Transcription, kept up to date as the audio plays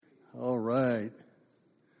All right.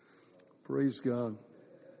 Praise God.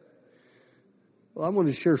 Well, I want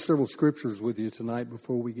to share several scriptures with you tonight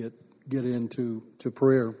before we get into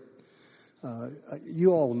prayer.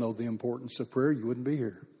 You all know the importance of prayer. You wouldn't be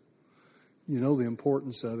here. You know the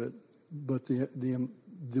importance of it. But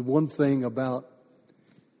the one thing about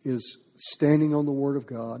is standing on the Word of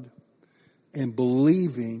God and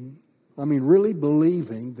believing, really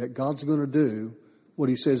believing that God's going to do what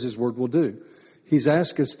He says His Word will do. He's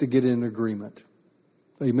asked us to get in agreement.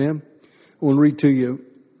 Amen? I want to read to you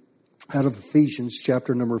out of Ephesians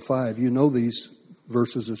chapter number 5. You know these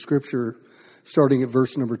verses of Scripture starting at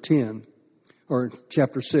verse number 10, or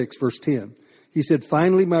chapter 6, verse 10. He said,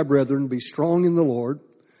 "Finally, my brethren, be strong in the Lord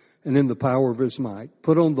and in the power of His might.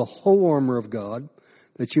 Put on the whole armor of God,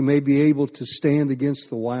 that you may be able to stand against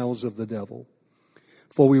the wiles of the devil.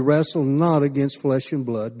 For we wrestle not against flesh and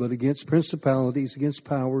blood, but against principalities, against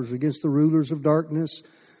powers, against the rulers of darkness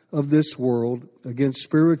of this world, against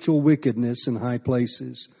spiritual wickedness in high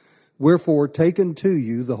places. Wherefore, take unto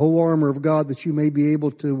you the whole armor of God, that you may be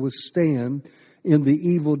able to withstand in the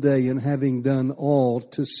evil day, and having done all,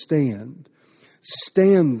 to stand.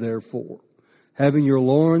 Stand therefore, having your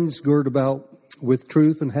loins girt about with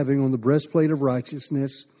truth, and having on the breastplate of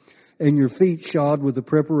righteousness, and your feet shod with the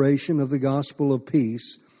preparation of the gospel of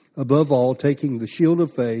peace. Above all, taking the shield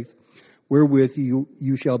of faith, wherewith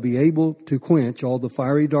you shall be able to quench all the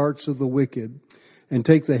fiery darts of the wicked, and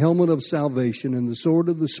take the helmet of salvation and the sword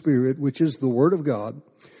of the Spirit, which is the word of God,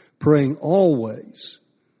 praying always."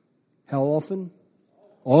 How often?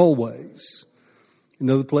 Always.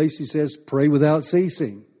 Another place he says, pray without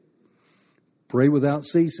ceasing. Pray without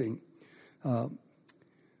ceasing.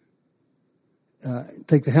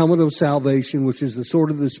 Take the helmet of salvation, which is the sword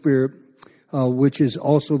of the Spirit, which is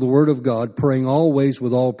also the word of God, praying always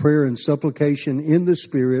with all prayer and supplication in the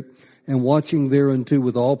Spirit, and watching thereunto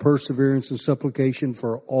with all perseverance and supplication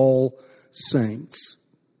for all saints.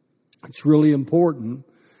 It's really important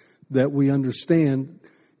that we understand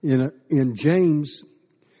in James,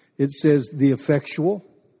 it says the effectual,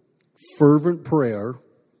 fervent prayer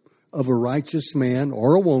of a righteous man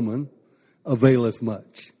or a woman availeth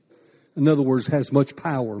much. In other words, has much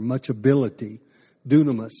power, much ability.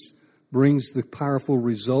 Dunamis brings the powerful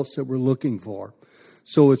results that we're looking for.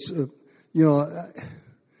 So it's,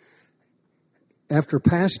 after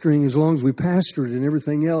pastoring, as long as we pastored and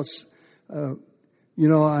everything else, I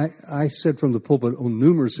said from the pulpit on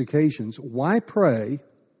numerous occasions, why pray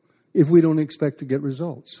if we don't expect to get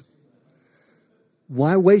results?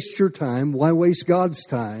 Why waste your time? Why waste God's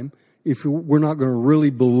time if we're not going to really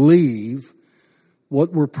believe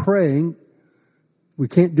what we're praying? We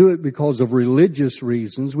can't do it because of religious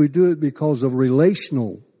reasons. We do it because of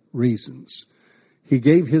relational reasons. He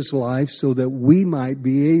gave His life so that we might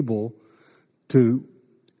be able to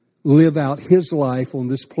live out His life on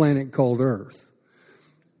this planet called Earth.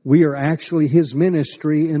 We are actually His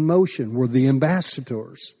ministry in motion. We're the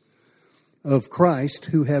ambassadors of Christ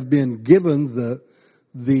who have been given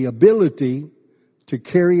the ability to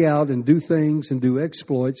carry out and do things and do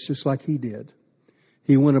exploits just like He did.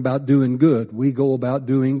 He went about doing good. We go about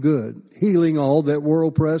doing good, healing all that were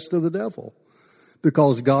oppressed of the devil.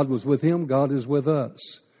 Because God was with Him, God is with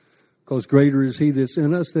us. Because greater is He that's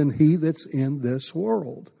in us than he that's in this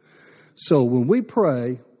world. So when we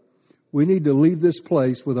pray, we need to leave this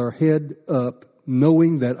place with our head up,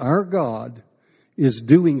 knowing that our God is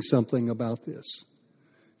doing something about this.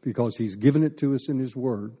 Because He's given it to us in His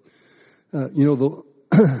Word. The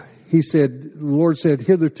Lord said,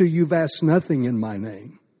 "Hitherto you've asked nothing in my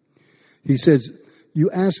name." He says, you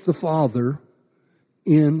ask the Father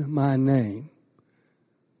in my name,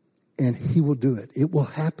 and He will do it. It will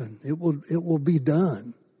happen. It will be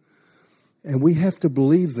done. And we have to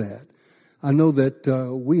believe that. I know that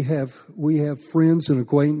we have friends and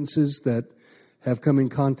acquaintances that have come in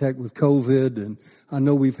contact with COVID, and I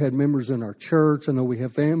know we've had members in our church. I know we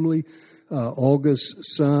have family.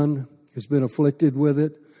 August's son has been afflicted with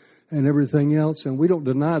it and everything else, and we don't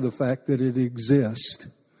deny the fact that it exists.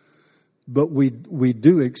 But we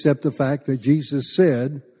do accept the fact that Jesus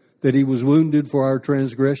said that He was wounded for our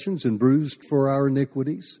transgressions and bruised for our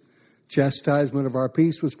iniquities. Chastisement of our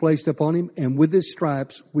peace was placed upon Him, and with His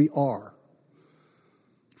stripes we are.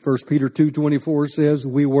 1 Peter 2:24 says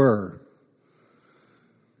we were.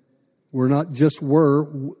 We're not just were,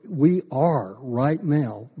 we are right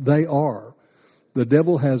now. They are. The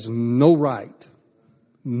devil has no right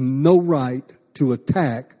to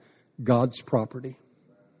attack God's property.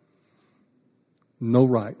 No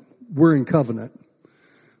right. We're in covenant.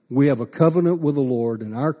 We have a covenant with the Lord,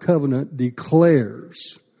 and our covenant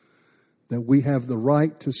declares that we have the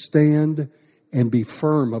right to stand and be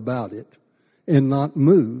firm about it and not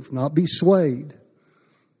move, not be swayed,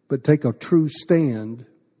 but take a true stand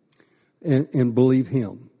and believe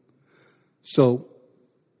Him. So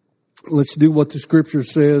let's do what the Scripture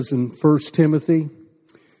says in 1 Timothy.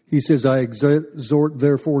 He says, I exhort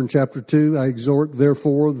therefore in chapter 2, I exhort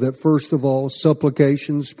therefore that first of all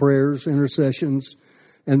supplications, prayers, intercessions,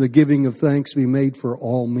 and the giving of thanks be made for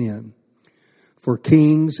all men, for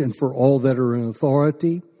kings and for all that are in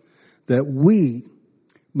authority, that we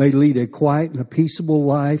may lead a quiet and a peaceable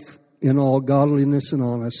life in all godliness and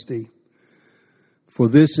honesty. For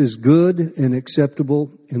this is good and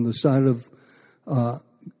acceptable in the sight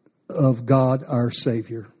of God our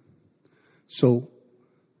Savior. So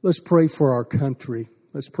let's pray for our country.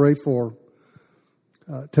 Let's pray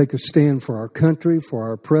take a stand for our country, for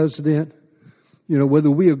our president. You know, whether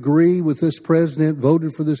we agree with this president,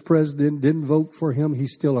 voted for this president, didn't vote for him,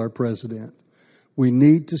 he's still our president. We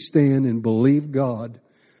need to stand and believe God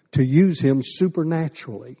to use him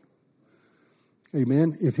supernaturally.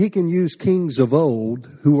 Amen. If he can use kings of old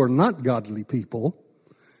who are not godly people,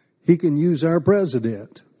 he can use our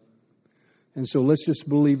president. And so let's just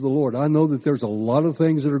believe the Lord. I know that there's a lot of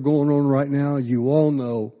things that are going on right now. You all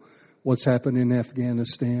know what's happened in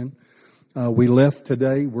Afghanistan. We left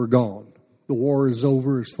today. We're gone. The war is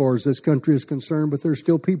over as far as this country is concerned, but there's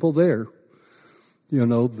still people there, you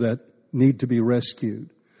know, that need to be rescued.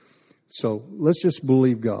 So let's just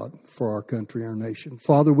believe God for our country, our nation.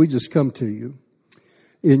 Father, we just come to you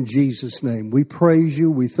in Jesus' name. We praise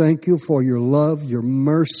you. We thank you for your love, your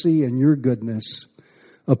mercy, and your goodness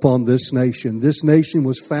upon this nation. This nation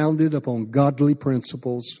was founded upon godly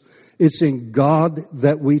principles. It's in God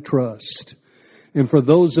that we trust. And for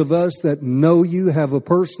those of us that know you, have a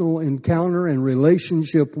personal encounter and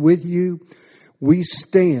relationship with you, we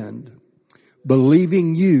stand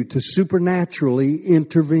believing you to supernaturally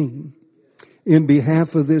intervene in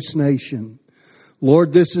behalf of this nation.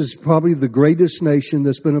 Lord, this is probably the greatest nation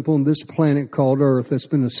that's been upon this planet called Earth, that's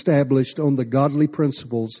been established on the godly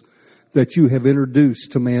principles that you have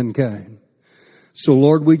introduced to mankind. So,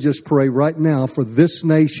 Lord, we just pray right now for this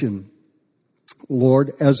nation,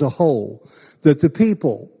 Lord, as a whole, that the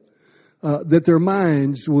people, that their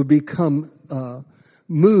minds would become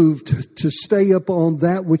moved to stay up on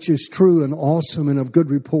that which is true and awesome and of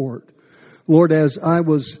good report. Lord, as I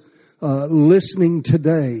was listening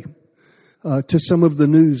today to some of the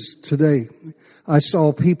news today, I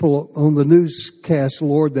saw people on the newscast,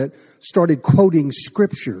 Lord, that started quoting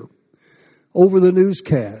Scripture over the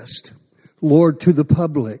newscast, Lord, to the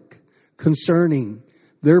public concerning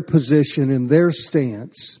their position and their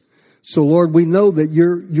stance. So, Lord, we know that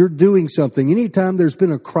you're doing something. Anytime there's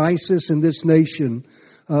been a crisis in this nation,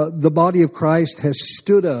 the body of Christ has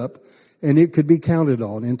stood up and it could be counted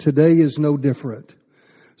on. And today is no different.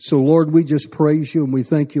 So, Lord, we just praise you and we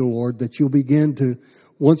thank you, Lord, that you'll begin to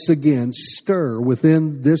once again stir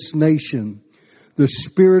within this nation the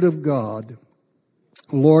Spirit of God.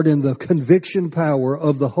 Lord, and the conviction power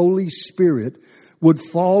of the Holy Spirit would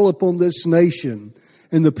fall upon this nation,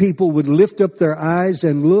 and the people would lift up their eyes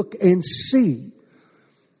and look and see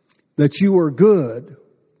that you are good,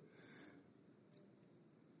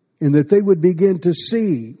 and that they would begin to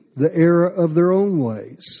see the error of their own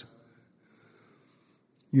ways.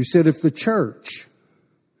 You said if the church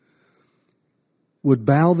would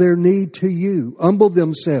bow their knee to you, humble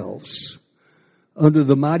themselves under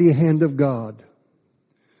the mighty hand of God,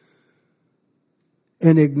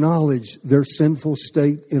 and acknowledge their sinful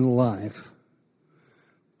state in life,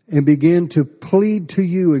 and begin to plead to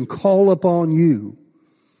you and call upon you,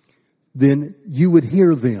 then you would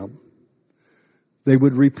hear them. They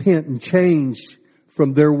would repent and change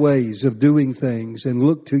from their ways of doing things and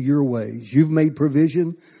look to your ways. You've made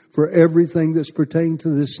provision for everything that's pertained to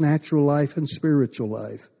this natural life and spiritual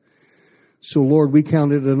life. So, Lord, we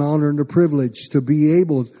count it an honor and a privilege to be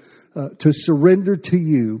able to surrender to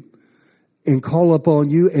you and call upon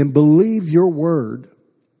you and believe your word.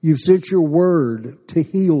 You've sent your word to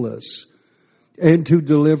heal us and to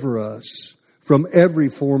deliver us from every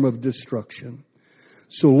form of destruction.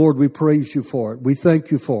 So, Lord, we praise you for it. We thank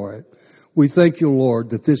you for it. We thank you, Lord,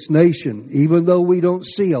 that this nation, even though we don't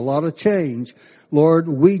see a lot of change, Lord,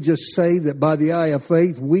 we just say that by the eye of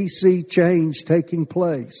faith, we see change taking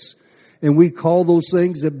place. And we call those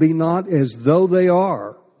things that be not as though they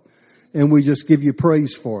are. And we just give you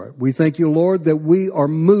praise for it. We thank you, Lord, that we are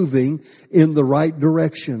moving in the right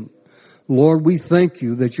direction. Lord, we thank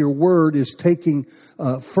you that your word is taking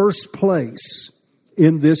first place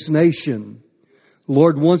in this nation.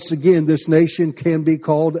 Lord, once again, this nation can be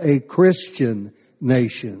called a Christian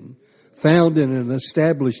nation, founded and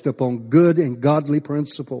established upon good and godly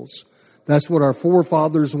principles. That's what our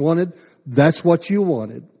forefathers wanted. That's what you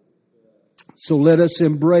wanted. So let us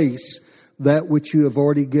embrace that which you have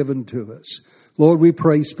already given to us. Lord, we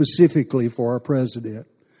pray specifically for our president.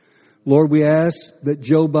 Lord, we ask that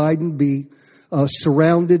Joe Biden be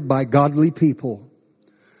surrounded by godly people.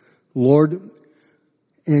 Lord,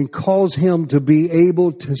 and cause him to be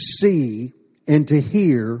able to see and to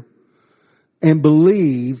hear and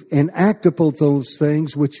believe and act upon those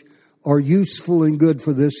things which are useful and good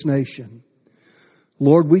for this nation.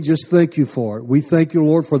 Lord, we just thank you for it. We thank you,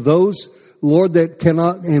 Lord, for those, Lord, that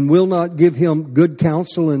cannot and will not give him good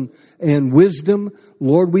counsel and wisdom.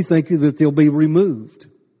 Lord, we thank you that they'll be removed.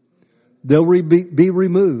 They'll be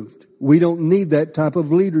removed. We don't need that type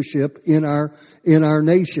of leadership in our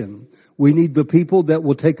nation. We need the people that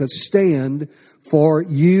will take a stand for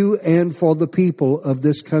you and for the people of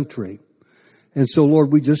this country. And so,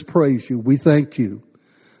 Lord, we just praise you. We thank you.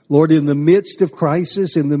 Lord, in the midst of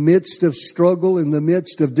crisis, in the midst of struggle, in the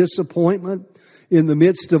midst of disappointment, in the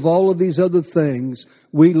midst of all of these other things,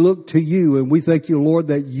 we look to you and we thank you, Lord,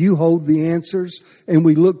 that you hold the answers and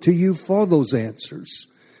we look to you for those answers.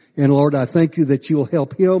 And Lord, I thank you that you'll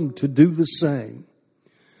help him to do the same.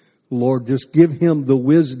 Lord, just give him the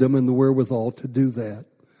wisdom and the wherewithal to do that.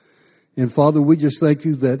 And Father, we just thank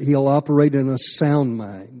you that he'll operate in a sound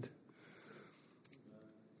mind.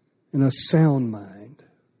 In a sound mind.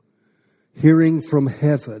 Hearing from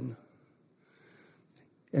heaven.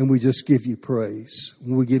 And we just give you praise.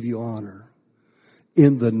 We give you honor.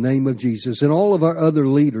 In the name of Jesus. And all of our other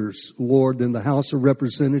leaders, Lord, in the House of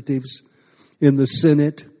Representatives, in the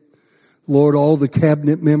Senate, Lord, all the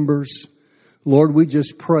cabinet members, Lord, we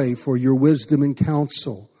just pray for your wisdom and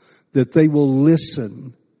counsel, that they will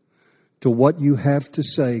listen to what you have to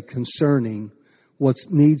say concerning what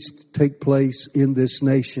needs to take place in this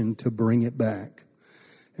nation to bring it back.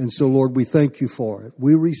 And so, Lord, we thank you for it.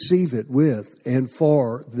 We receive it with and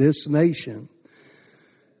for this nation.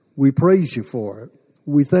 We praise you for it.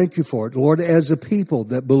 We thank you for it. Lord, as a people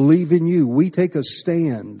that believe in you, we take a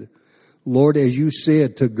stand, Lord, as you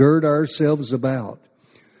said, to gird ourselves about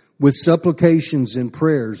with supplications and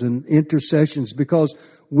prayers and intercessions, because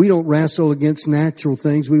we don't wrestle against natural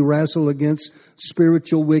things. We wrestle against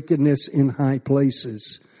spiritual wickedness in high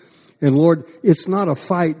places. And Lord, it's not a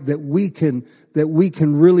fight that we can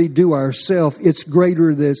really do ourselves. It's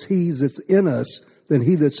greater that's he that's in us than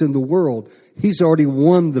he that's in the world. He's already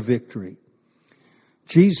won the victory.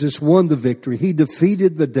 Jesus won the victory. He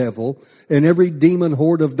defeated the devil and every demon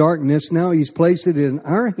horde of darkness. Now he's placed it in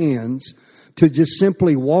our hands to just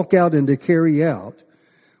simply walk out and to carry out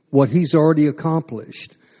what he's already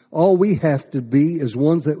accomplished. All we have to be is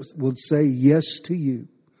ones that will say yes to you.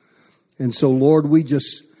 And so, Lord, we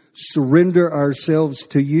just surrender ourselves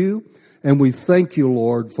to you. And we thank you,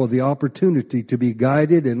 Lord, for the opportunity to be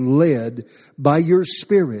guided and led by your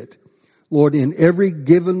Spirit, Lord, in every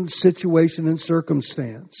given situation and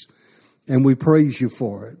circumstance. And we praise you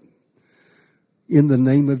for it. In the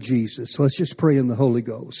name of Jesus. Let's just pray in the Holy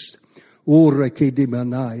Ghost. Ora ke di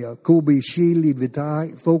manaya, kubi shili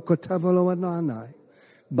vitai, fokatavalo ananai,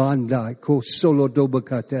 bandai, ko solo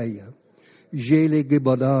dobakateya, jele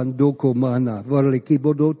gibadan doko mana, varle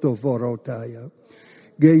kibodoto vorotaya,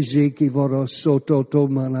 geze ki vorosoto to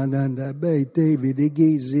manananda, be te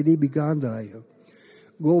vidigi zidi bigandaya,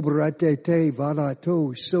 gobrate te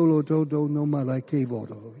varato, solo todo no malake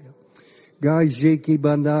voroya. Gaje ki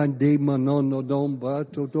bandan de manono domba,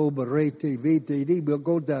 toto berete vite di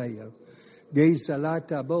bagodaya. Gay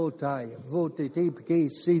salata botaya, vote tape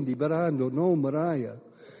case Cindy Barando no Maraya,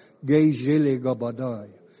 Gay Jele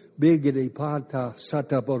Gabadaya, Bigede Pata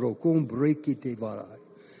Sataborocum Breakite Varai,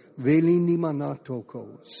 Velini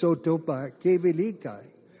Manatoko, Sotopa Kevelikai,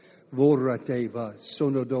 Vorateva,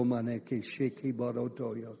 Sonodomaneke Sheki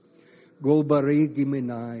Barotoya, Gobaregi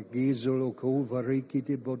Menai, Gizoloko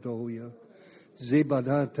Varikite Bodoya,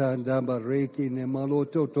 Zebadata and Dabareki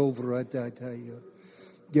Nemaloto Tovrataya.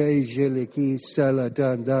 Gay jeleki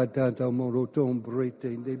salatan data moroton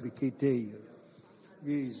brete debikiteya.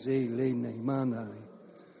 Gize lene manai.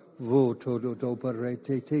 Voto do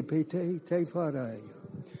parete te pete te faraya.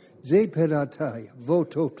 Ze perataya.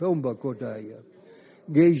 Voto tomba kodaya.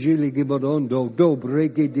 Gay jeli gibarondo do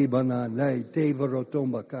breke di bananai te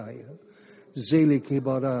varotomba kaya. Zele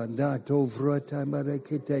kibaran dato vrata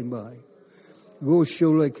marekete mai.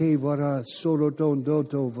 Goshole ke vara soloton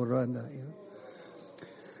doto varanaya.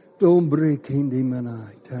 Don't break in the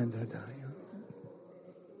manai, tandadaya.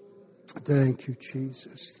 Thank you,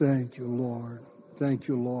 Jesus. Thank you, Lord. Thank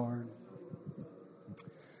you, Lord.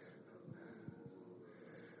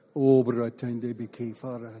 Obra tende biki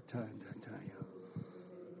fara tandadaya.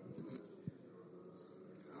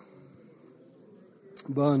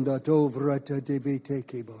 Banda tovrata devite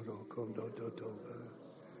kebaro kondo dotova.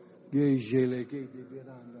 Gejele gede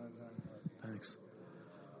biranda. Thanks.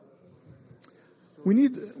 We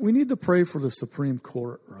need to pray for the Supreme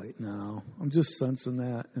Court right now. I'm just sensing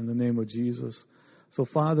that in the name of Jesus. So,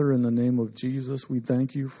 Father, in the name of Jesus, we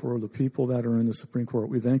thank you for the people that are in the Supreme Court.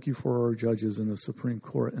 We thank you for our judges in the Supreme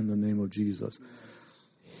Court in the name of Jesus.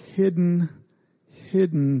 Hidden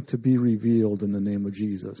to be revealed in the name of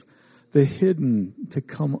Jesus. The hidden to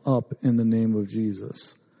come up in the name of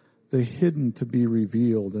Jesus. The hidden to be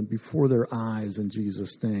revealed and before their eyes in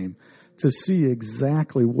Jesus' name. To see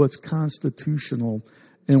exactly what's constitutional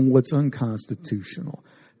and what's unconstitutional.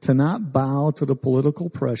 To not bow to the political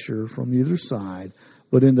pressure from either side,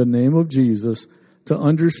 but in the name of Jesus, to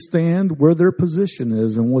understand where their position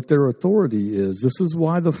is and what their authority is. This is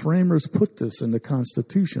why the framers put this in the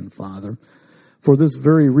Constitution, Father. For this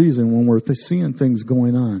very reason, when we're seeing things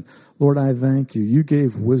going on. Lord, I thank you. You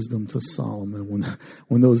gave wisdom to Solomon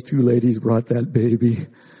when those two ladies brought that baby.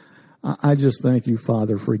 I just thank you,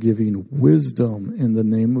 Father, for giving wisdom in the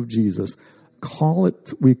name of Jesus.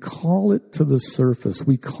 We call it to the surface.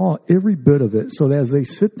 We call every bit of it so that as they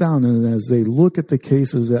sit down and as they look at the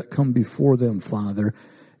cases that come before them, Father,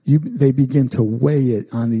 they begin to weigh it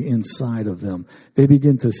on the inside of them. They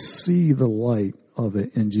begin to see the light of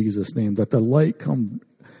it in Jesus' name, that the light come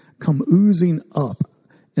oozing up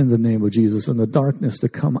in the name of Jesus, and the darkness to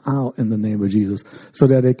come out in the name of Jesus, so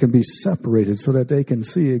that it can be separated, so that they can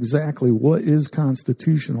see exactly what is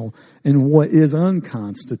constitutional and what is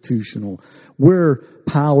unconstitutional, where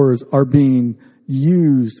powers are being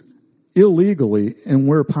used illegally and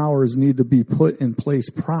where powers need to be put in place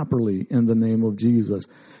properly in the name of Jesus.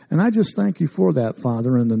 And I just thank you for that,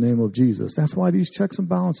 Father, in the name of Jesus. That's why these checks and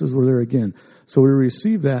balances were there again. So we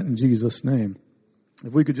receive that in Jesus' name.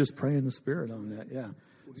 If we could just pray in the Spirit on that, yeah.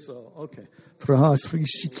 So, okay.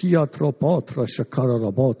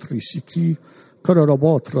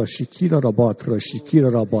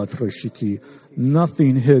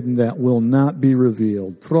 Nothing hidden that will not be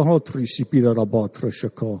revealed.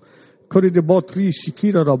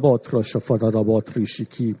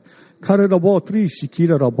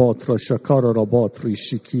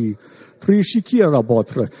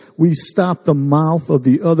 We stop the mouth of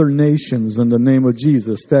the other nations in the name of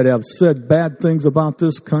Jesus that have said bad things about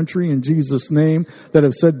this country in Jesus' name, that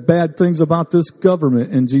have said bad things about this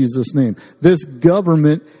government in Jesus' name. This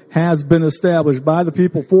government has been established by the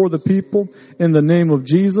people, for the people, in the name of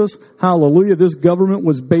Jesus. Hallelujah. This government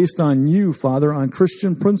was based on you, Father, on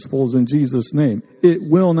Christian principles in Jesus' name. It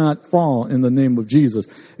will not fall in the name of Jesus.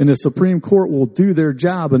 And the Supreme Court will do their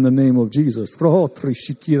job in the name of Jesus.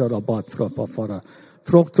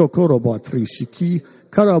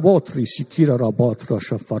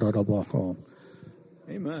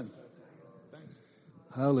 Amen.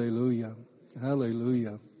 Hallelujah.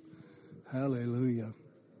 Hallelujah. Hallelujah.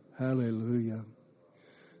 Hallelujah.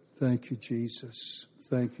 Thank you, Jesus.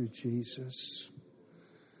 Thank you, Jesus.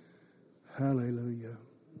 Hallelujah.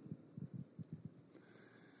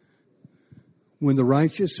 When the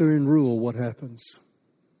righteous are in rule, what happens?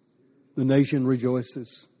 The nation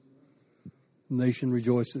rejoices. The nation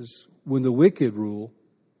rejoices. When the wicked rule,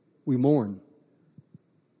 we mourn.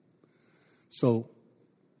 So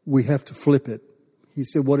we have to flip it. He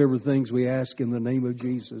said, whatever things we ask in the name of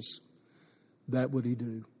Jesus, that would he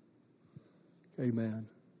do. Amen.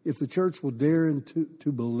 If the church will dare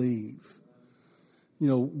to believe. You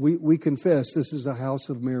know, we confess this is a house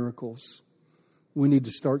of miracles. We need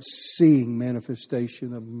to start seeing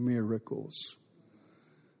manifestation of miracles.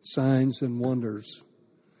 Signs and wonders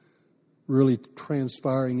really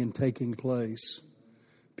transpiring and taking place.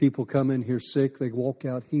 People come in here sick, they walk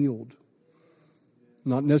out healed.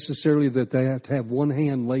 Not necessarily that they have to have one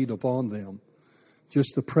hand laid upon them.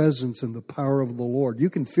 Just the presence and the power of the Lord. You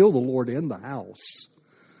can feel the Lord in the house.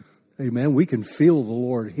 Amen. We can feel the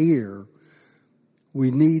Lord here. We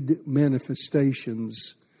need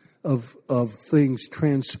manifestations of things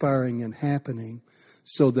transpiring and happening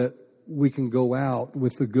so that we can go out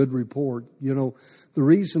with a good report. You know, the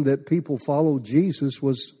reason that people followed Jesus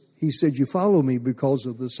was, he said, you follow me because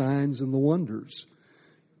of the signs and the wonders.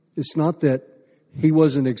 It's not that he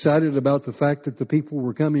wasn't excited about the fact that the people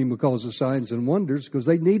were coming because of signs and wonders, because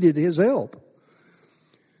they needed his help.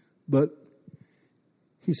 But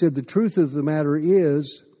he said the truth of the matter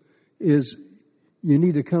is you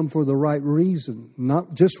need to come for the right reason,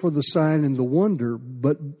 not just for the sign and the wonder,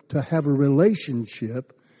 but to have a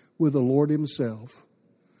relationship with the Lord himself.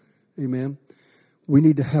 Amen. We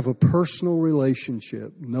need to have a personal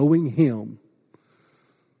relationship, knowing him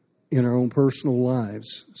in our own personal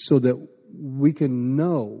lives, so that we can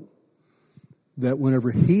know that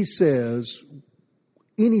whenever He says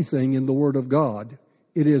anything in the Word of God,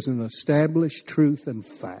 it is an established truth and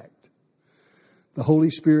fact. The Holy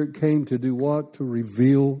Spirit came to do what? To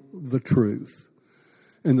reveal the truth.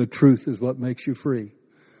 And the truth is what makes you free.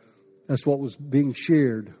 That's what was being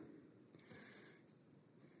shared,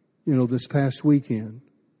 this past weekend.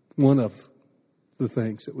 One of the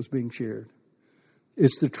things that was being shared.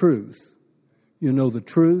 It's the truth. You know the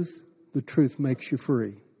truth makes you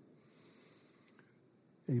free.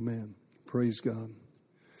 Amen. Praise God.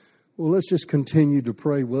 Well, let's just continue to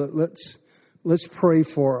pray. Well, let's pray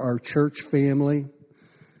for our church family.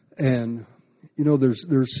 And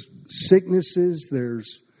there's sicknesses,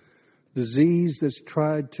 there's disease that's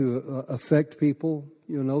tried to affect people.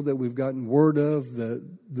 That we've gotten word of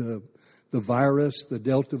the virus, the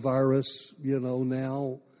Delta virus.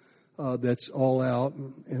 Now that's all out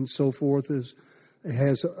and so forth.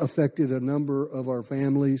 Has affected a number of our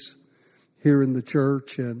families here in the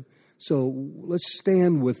church. And so let's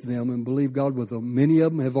stand with them and believe God with them. Many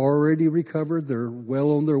of them have already recovered. They're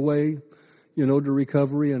well on their way, to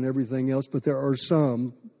recovery and everything else. But there are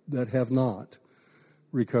some that have not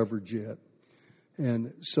recovered yet.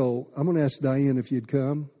 And so I'm going to ask Diane if you'd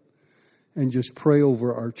come and just pray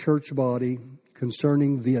over our church body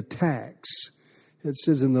concerning the attacks. It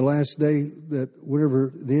says in the last day that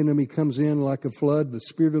whenever the enemy comes in like a flood, the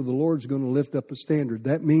Spirit of the Lord is going to lift up a standard.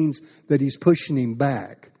 That means that He's pushing him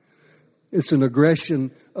back. It's an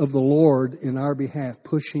aggression of the Lord in our behalf,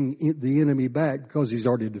 pushing the enemy back because He's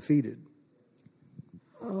already defeated.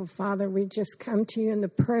 Oh, Father, we just come to you in the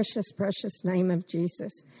precious, precious name of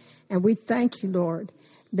Jesus. And we thank you, Lord,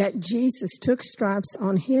 that Jesus took stripes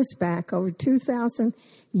on His back over 2,000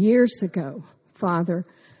 years ago, Father,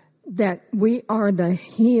 that we are the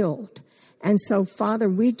healed. And so, Father,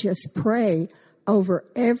 we just pray over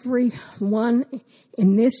everyone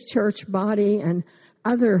in this church body and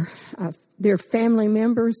other their family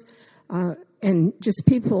members and just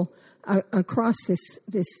people across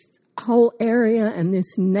this whole area and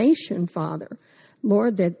this nation, Father,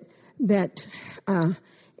 Lord, that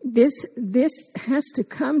this has to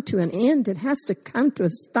come to an end. It has to come to a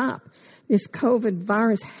stop. This COVID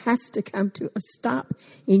virus has to come to a stop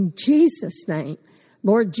in Jesus' name.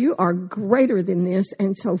 Lord, you are greater than this.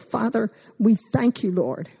 And so, Father, we thank you,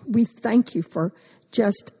 Lord. We thank you for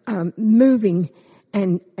just moving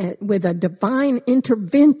and with a divine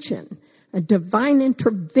intervention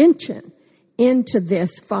into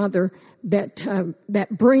this, Father, that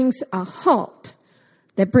brings a halt.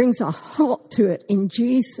 That brings a halt to it in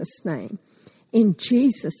Jesus' name. In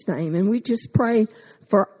Jesus' name. And we just pray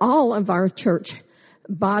for all of our church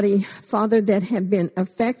body, Father, that have been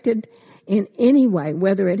affected in any way,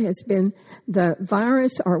 whether it has been the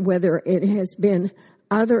virus or whether it has been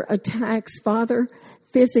other attacks, Father,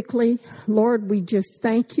 physically. Lord, we just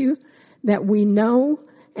thank you that we know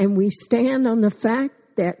and we stand on the fact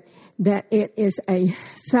that it is a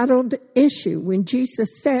settled issue. When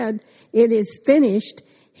Jesus said, "It is finished,"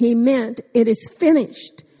 He meant it is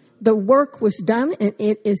finished. The work was done and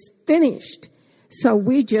it is finished. So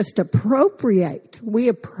we just appropriate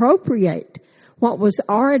what was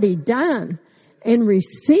already done in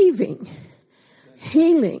receiving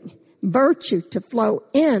healing, virtue to flow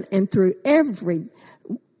in and through every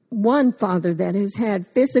one, Father, that has had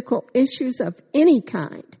physical issues of any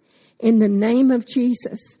kind in the name of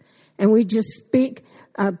Jesus. And we just speak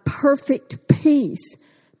a perfect peace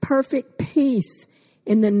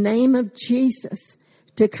in the name of Jesus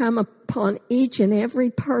to come upon each and every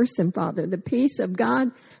person, Father. The peace of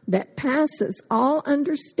God that passes all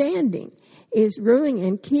understanding is ruling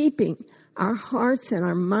and keeping our hearts and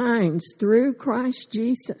our minds through Christ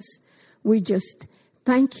Jesus. We just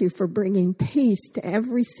thank you for bringing peace to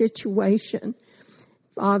every situation,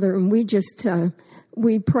 Father. And we just,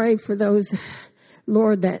 we pray for those,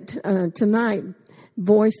 Lord, that tonight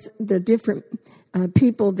voice the different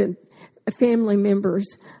people, that family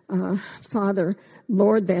members, Father,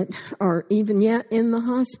 Lord, that are even yet in the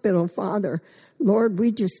hospital, Father. Lord,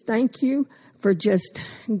 we just thank you for just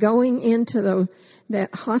going into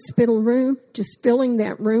that hospital room, just filling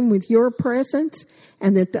that room with your presence,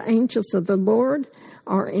 and that the angels of the Lord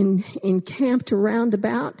are encamped around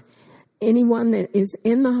about anyone that is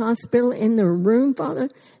in the hospital, in their room, Father.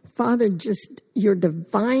 Father, just your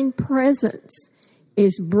divine presence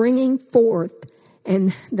is bringing forth,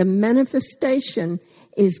 and the manifestation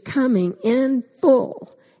is coming in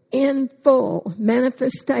full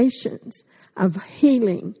manifestations of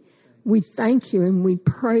healing. We thank you and we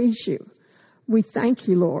praise you. We thank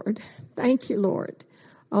you, Lord. Thank you, Lord.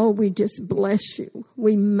 Oh, we just bless you.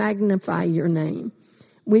 We magnify your name.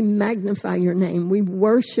 We magnify your name. We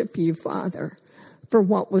worship you, Father. for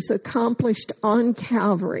what was accomplished on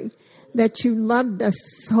Calvary, that you loved us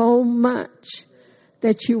so much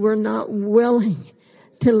that you were not willing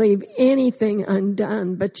to leave anything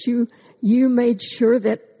undone, but you made sure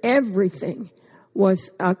that everything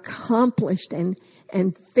was accomplished and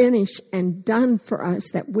finished and done for us,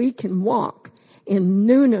 that we can walk in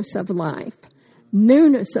newness of life,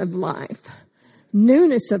 newness of life,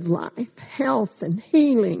 newness of life, health and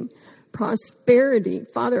healing, prosperity.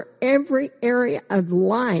 Father, every area of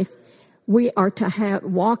life we are to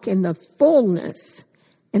walk in the fullness,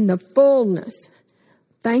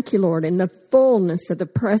 Thank you, Lord, in the fullness of the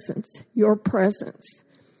presence, your presence.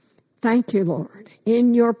 Thank you, Lord.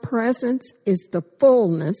 In your presence is the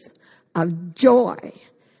fullness of joy.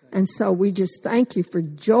 And so we just thank you for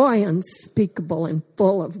joy unspeakable and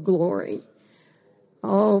full of glory.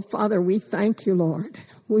 Oh, Father, we thank you, Lord.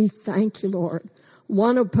 We thank you, Lord.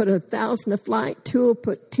 One will put 1,000 to flight, two will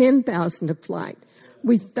put 10,000 to flight.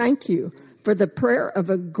 We thank you for the prayer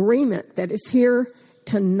of agreement that is here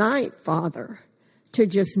tonight, Father, to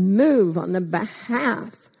just move on the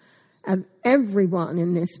behalf of everyone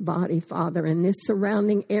in this body, Father, in this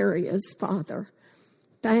surrounding areas, Father.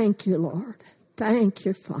 Thank you, Lord. Thank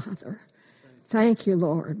you, Father. Thank you,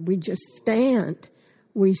 Lord. We just stand.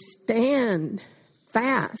 We stand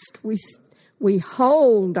fast. We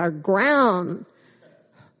hold our ground.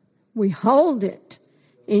 We hold it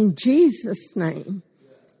in Jesus' name.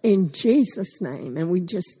 In Jesus' name. And we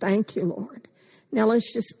just thank you, Lord. Now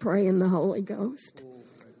let's just pray in the Holy Ghost.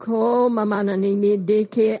 Ko mamanani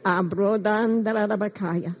deke abrodan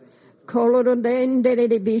darabakaya. Kolorodendere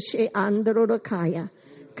de bishe androdokaya.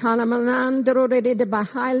 Kanamanandro de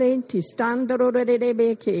bahale tistandro de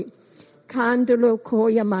beke. Kandalo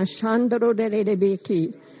koya mashandro de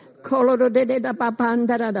beke. Koloro de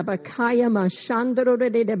babandara da bakaya mashandro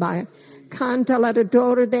de baya. Kantala de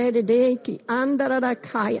doro de deki andara da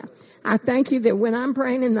kaya. I thank you that when I'm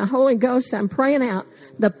praying in the Holy Ghost, I'm praying out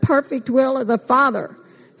the perfect will of the Father.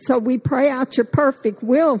 So we pray out your perfect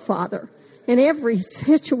will, Father, in every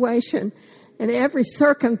situation and every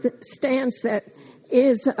circumstance that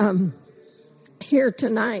is here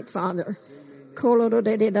tonight, Father. That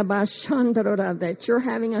you're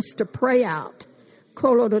having us to pray out.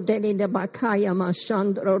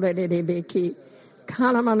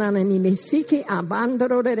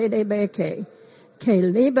 Che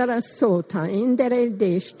libera sota indere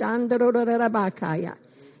de standro de rabakaya.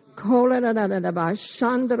 Colera da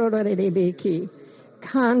bashandro de beki.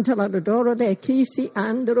 Cantala de doro de kisi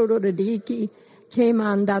andro de diki. Che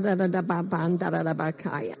mandada da babandara da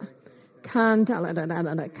bakaya. Cantala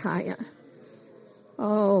da kaya.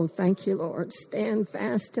 Oh, thank you, Lord. Stand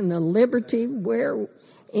fast in the liberty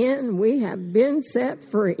wherein we have been set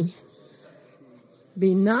free.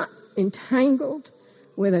 Be not entangled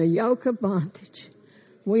with a yoke of bondage.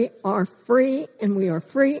 We are free, and we are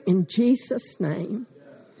free in Jesus' name.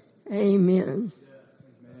 Amen.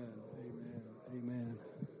 Amen.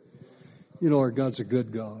 You know, our God's a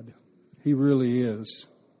good God. He really is.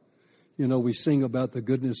 You know, we sing about the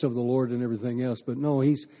goodness of the Lord and everything else, but no,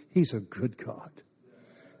 He's a good God.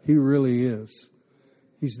 He really is.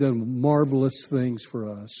 He's done marvelous things for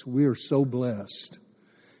us. We are so blessed.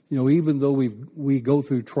 You know, even though we go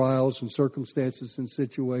through trials and circumstances and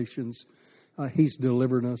situations, He's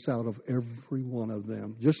delivered us out of every one of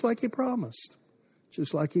them, just like He promised.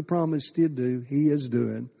 Just like He promised He'd do, He is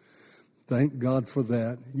doing. Thank God for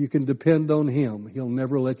that. You can depend on Him. He'll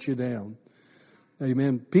never let you down.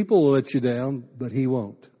 Amen. People will let you down, but He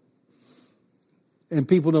won't. And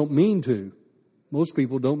people don't mean to. Most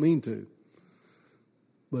people don't mean to.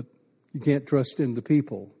 But you can't trust in the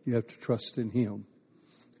people. You have to trust in Him.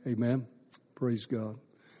 Amen. Praise God.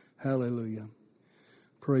 Hallelujah.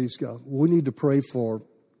 Praise God. We need to pray for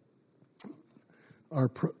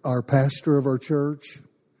our pastor of our church,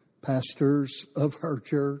 pastors of our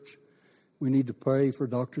church. We need to pray for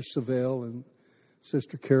Dr. Savelle and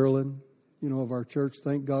Sister Carolyn, of our church.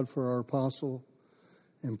 Thank God for our apostle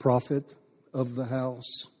and prophet of the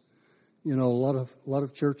house. A lot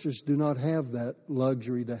of churches do not have that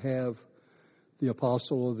luxury to have the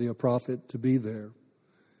apostle or the prophet to be there.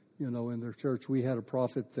 In their church, we had a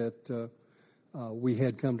prophet that we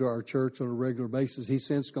had come to our church on a regular basis. He's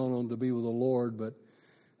since gone on to be with the Lord, but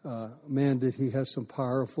man, did he have some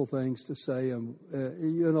powerful things to say. And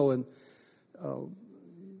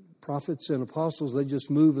prophets and apostles, they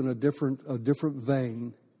just move in a different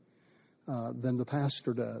vein than the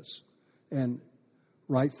pastor does, and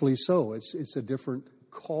rightfully so. It's a different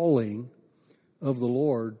calling of the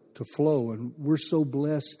Lord to flow, and we're so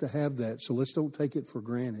blessed to have that. So let's don't take it for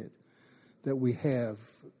granted that we have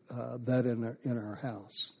that in our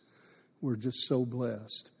house. We're just so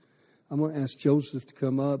blessed. I'm going to ask Joseph to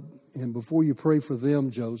come up. And before you pray for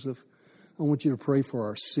them, Joseph, I want you to pray for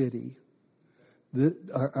our city.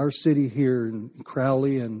 Our city here in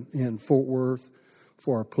Crowley and Fort Worth,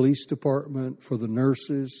 for our police department, for the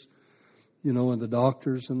nurses, and the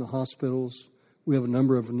doctors in the hospitals. We have a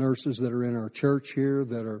number of nurses that are in our church here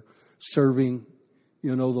that are serving,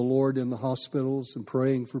 the Lord in the hospitals and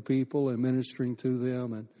praying for people and ministering to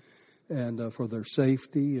them and for their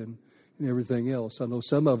safety and everything else. I know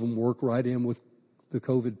some of them work right in with the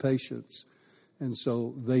COVID patients, and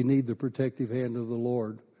so they need the protective hand of the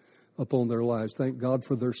Lord upon their lives. Thank God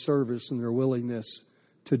for their service and their willingness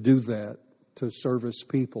to do that, to service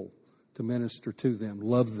people, to minister to them,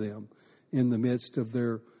 love them in the midst of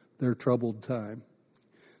their troubled time.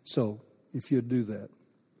 So if you'd do that,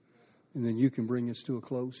 and then you can bring us to a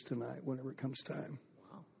close tonight whenever it comes time.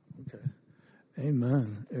 Wow. Okay.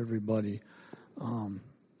 Amen, everybody. Pray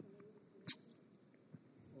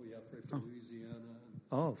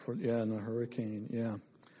for Louisiana. And the hurricane. Yeah.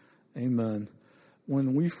 Amen.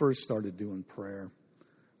 When we first started doing prayer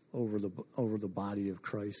over the body of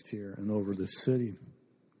Christ here and over the city,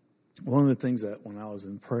 one of the things that when I was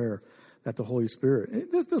in prayer, that the Holy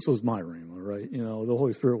Spirit, this was my rhema, right? The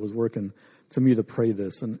Holy Spirit was working to me to pray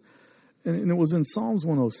this. And it was in Psalms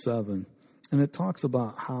 107, and it talks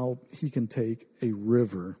about how he can take a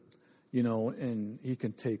river, and he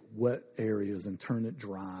can take wet areas and turn it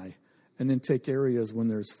dry, and then take areas when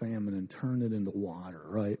there's famine and turn it into water,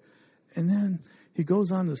 right? And then he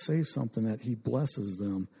goes on to say something that he blesses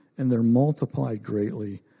them, and they're multiplied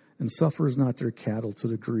greatly, and suffers not their cattle to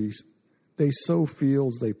the grease. They sow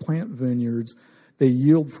fields, they plant vineyards, they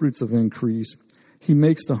yield fruits of increase. He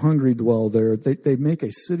makes the hungry dwell there. They make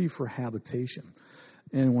a city for habitation.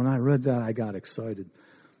 And when I read that, I got excited.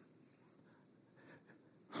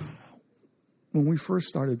 When we first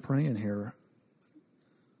started praying here,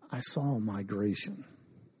 I saw a migration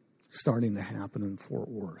starting to happen in Fort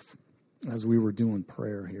Worth as we were doing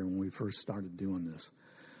prayer here when we first started doing this.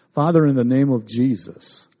 Father, in the name of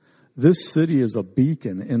Jesus, this city is a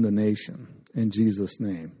beacon in the nation, in Jesus'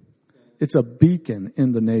 name. It's a beacon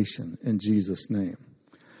in the nation, in Jesus' name.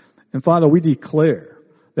 And Father, we declare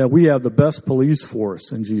that we have the best police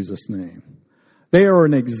force, in Jesus' name. They are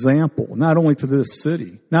an example, not only to this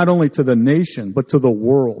city, not only to the nation, but to the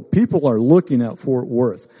world. People are looking at Fort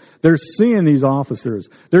Worth. They're seeing these officers.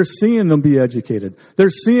 They're seeing them be educated. They're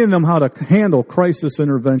seeing them how to handle crisis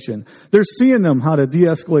intervention. They're seeing them how to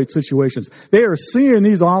de-escalate situations. They are seeing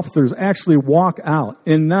these officers actually walk out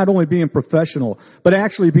and not only being professional, but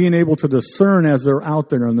actually being able to discern as they're out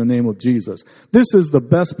there in the name of Jesus. This is the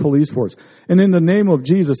best police force. And in the name of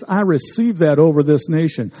Jesus, I receive that over this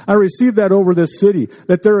nation. I receive that over this city,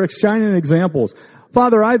 that they're shining examples.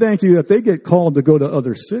 Father, I thank you that they get called to go to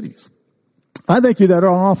other cities. I thank you that our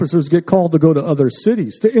officers get called to go to other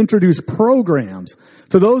cities, to introduce programs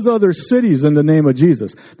to those other cities in the name of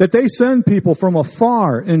Jesus, that they send people from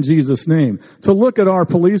afar in Jesus' name to look at our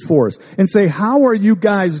police force and say, how are you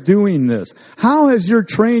guys doing this? How has your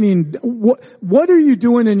training, what are you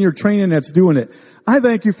doing in your training that's doing it? I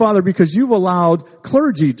thank you, Father, because you've allowed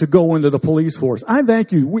clergy to go into the police force. I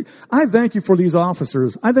thank you. I thank you for these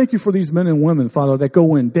officers. I thank you for these men and women, Father, that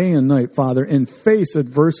go in day and night, Father, and face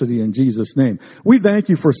adversity in Jesus' name. We thank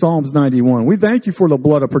you for Psalms 91. We thank you for the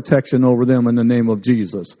blood of protection over them in the name of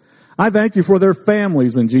Jesus. I thank you for their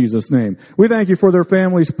families in Jesus' name. We thank you for their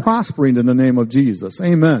families prospering in the name of Jesus.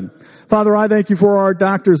 Amen. Father, I thank you for our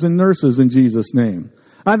doctors and nurses in Jesus' name.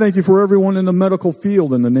 I thank you for everyone in the medical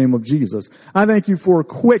field in the name of Jesus. I thank you for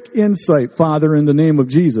quick insight, Father, in the name of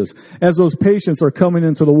Jesus, as those patients are coming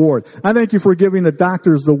into the ward. I thank you for giving the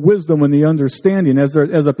doctors the wisdom and the understanding as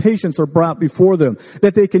the patients are brought before them,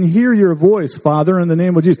 that they can hear your voice, Father, in the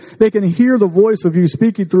name of Jesus. They can hear the voice of you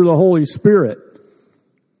speaking through the Holy Spirit.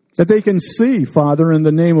 That they can see, Father, in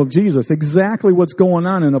the name of Jesus, exactly what's going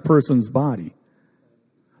on in a person's body.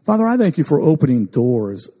 Father, I thank you for opening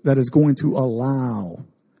doors that is going to allow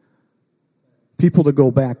people to go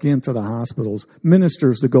back into the hospitals,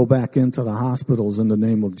 ministers to go back into the hospitals in the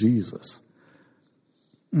name of Jesus.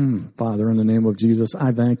 Father, in the name of Jesus,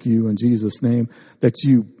 I thank you in Jesus' name that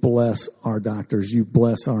you bless our doctors, you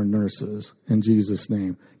bless our nurses in Jesus'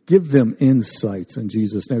 name. Give them insights in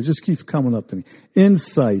Jesus' name. It just keeps coming up to me.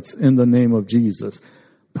 Insights in the name of Jesus.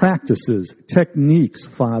 Practices, techniques,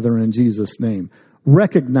 Father, in Jesus' name.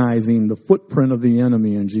 Recognizing the footprint of the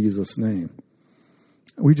enemy in Jesus' name.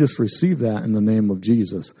 We just received that in the name of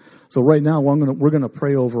Jesus. So right now, we're going to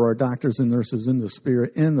pray over our doctors and nurses in the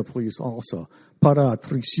Spirit and the police also.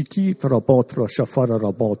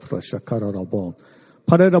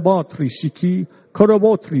 Pararabatri shiki,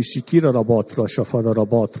 karabatri shikira rabatra, shafada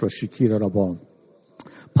rabatra, shikira rabam.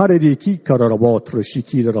 Paradiki kararabatra,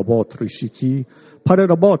 shikira rabatri shiki,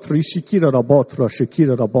 pararabatri shikira rabatra,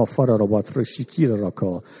 shikira rabafara rabatra, shikira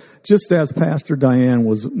raka. Just as Pastor Diane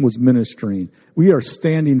was ministering, we are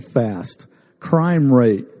standing fast. Crime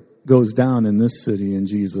rate goes down in this city in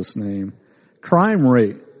Jesus' name. Crime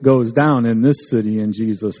rate goes down in this city in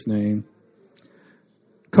Jesus' name.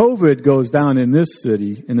 COVID goes down in this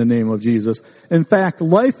city in the name of Jesus. In fact,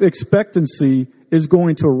 life expectancy is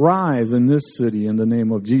going to rise in this city in the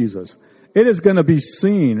name of Jesus. It is going to be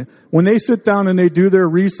seen. When they sit down and they do their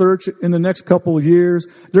research in the next couple of years,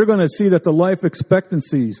 they're going to see that the life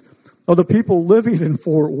expectancies of the people living in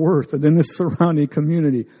Fort Worth and in the surrounding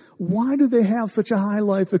community, why do they have such a high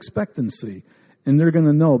life expectancy? And they're going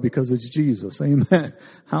to know because it's Jesus. Amen.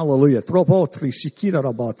 Hallelujah. Trobotri shikira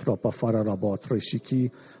rabatra pafara rabatra shiki.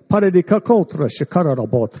 Paradikakotra shikara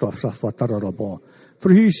rabatra shafatara rabah.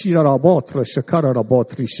 Trihishira rabatra shikara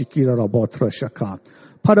rabatri shikira rabatra shaka.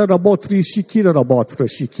 Pararabotri shikira rabatra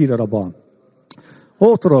shikira rabah.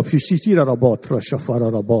 Otra fishikira rabatra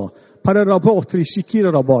shafara rabah. Pararabotri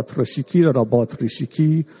shikira rabatra shikira rabatri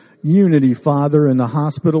shiki. Unity, Father, in the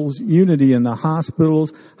hospitals, unity in the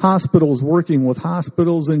hospitals, hospitals working with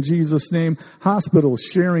hospitals in Jesus' name, hospitals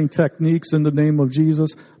sharing techniques in the name of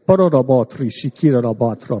Jesus. Pararabatri shikira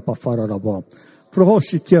rabatra pafararabah.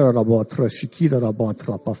 Trohoshikira rabatra shikira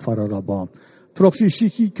rabatra pafararabah.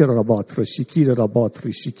 Troshishikira rabatra shikira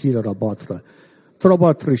rabatri shikira rabatra.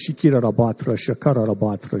 Trobatri shikira rabatra shakara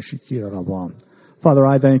rabatra shikira rabah. Father,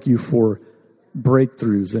 I thank you for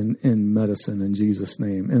breakthroughs in medicine in Jesus'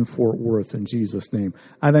 name, in Fort Worth in Jesus' name.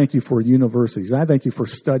 I thank you for universities. I thank you for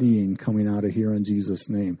studying coming out of here in Jesus'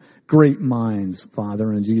 name. Great minds,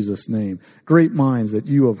 Father, in Jesus' name. Great minds that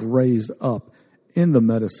you have raised up in the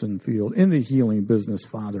medicine field, in the healing business,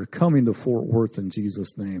 Father, coming to Fort Worth in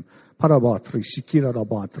Jesus' name. Fort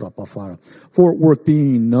Worth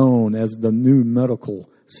being known as the new medical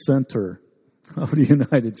center of the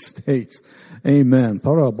United States. Amen.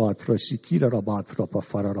 Parabatra shikira rabatra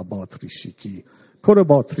pafararabatri shiki.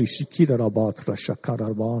 Korabatri shikira rabatra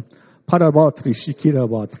shakaraba. Parabatri shikira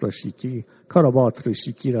rabatra shiki. Karabatri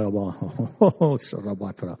shikira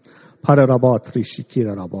rabatra. Pararabatri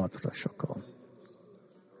shikira rabatra shaka.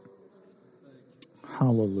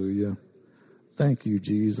 Hallelujah. Thank you,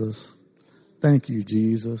 Jesus. Thank you,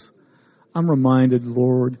 Jesus. I'm reminded,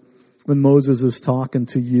 Lord, when Moses is talking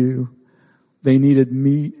to you, they needed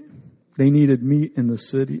meat. They needed meat in the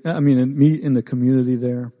city. Meat in the community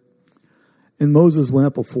there. And Moses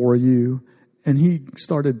went before you, and he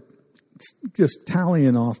started just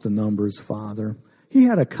tallying off the numbers, Father. He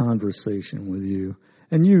had a conversation with you,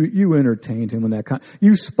 and you entertained him in that.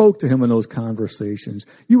 You spoke to him in those conversations.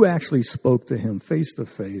 You actually spoke to him face to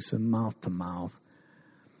face and mouth to mouth.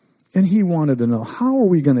 And he wanted to know, how are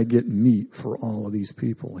we going to get meat for all of these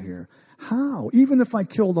people here? How? Even if I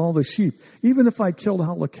killed all the sheep, even if I killed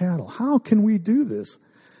all the cattle, how can we do this?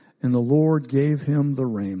 And the Lord gave him the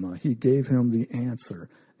rhema. He gave him the answer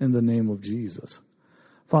in the name of Jesus.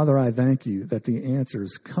 Father, I thank you that the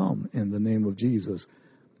answers come in the name of Jesus.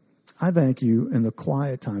 I thank you in the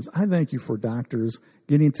quiet times. I thank you for doctors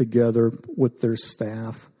getting together with their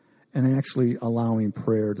staff and actually allowing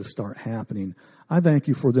prayer to start happening. I thank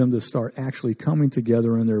you for them to start actually coming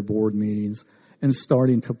together in their board meetings and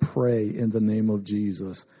starting to pray in the name of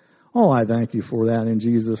Jesus. Oh, I thank you for that in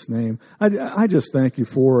Jesus' name. I just thank you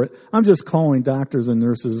for it. I'm just calling doctors and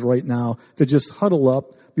nurses right now to just huddle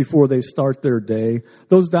up before they start their day.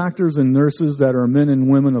 Those doctors and nurses that are men and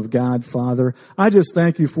women of God, Father, I just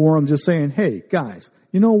thank you for them, just saying, hey, guys,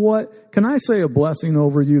 you know what? Can I say a blessing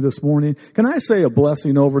over you this morning? Can I say a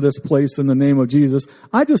blessing over this place in the name of Jesus?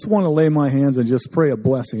 I just want to lay my hands and just pray a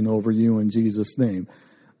blessing over you in Jesus' name.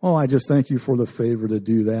 Oh, I just thank you for the favor to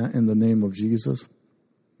do that in the name of Jesus.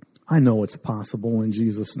 I know it's possible in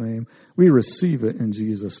Jesus' name. We receive it in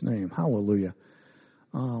Jesus' name. Hallelujah.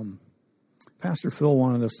 Pastor Phil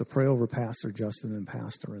wanted us to pray over Pastor Justin and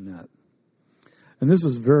Pastor Annette. And this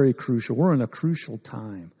is very crucial. We're in a crucial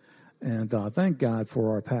time. And thank God for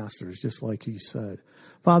our pastors, just like he said.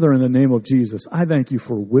 Father, in the name of Jesus, I thank you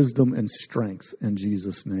for wisdom and strength in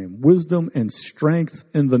Jesus' name. Wisdom and strength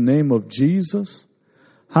in the name of Jesus.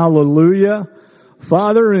 Hallelujah.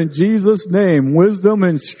 Father, in Jesus' name, wisdom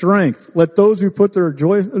and strength. Let those who put their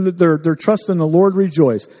trust in the Lord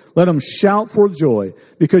rejoice. Let them shout for joy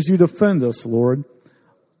because you defend us, Lord.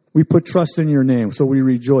 We put trust in your name, so we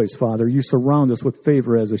rejoice, Father. You surround us with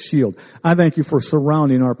favor as a shield. I thank you for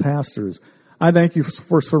surrounding our pastors. I thank you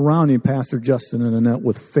for surrounding Pastor Justin and Annette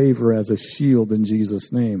with favor as a shield in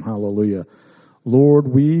Jesus' name. Hallelujah. Lord,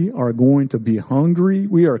 we are going to be hungry.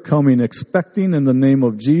 We are coming expecting in the name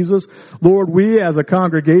of Jesus. Lord, we as a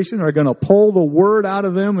congregation are going to pull the word out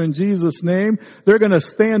of them in Jesus' name. They're going to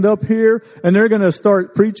stand up here and they're going to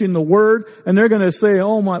start preaching the word and they're going to say,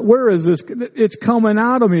 oh my, where is this? It's coming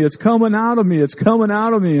out of me. It's coming out of me. It's coming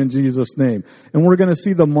out of me in Jesus' name. And we're going to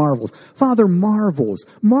see the marvels. Father, marvels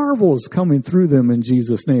coming through them in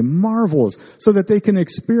Jesus' name. Marvels so that they can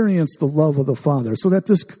experience the love of the Father, so that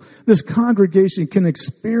this congregation can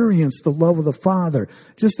experience the love of the Father.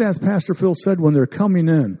 Just as Pastor Phil said, when they're coming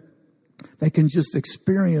in, they can just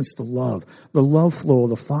experience the love flow of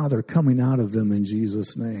the Father coming out of them in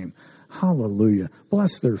Jesus' name. Hallelujah.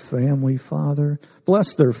 Bless their family, Father.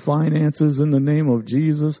 Bless their finances in the name of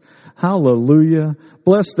Jesus. Hallelujah.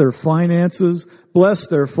 Bless their finances. Bless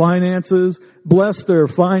their finances. Bless their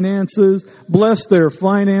finances. Bless their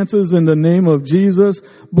finances in the name of Jesus.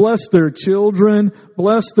 Bless their children.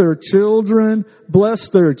 Bless their children. Bless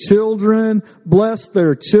their children. Bless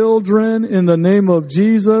their children in the name of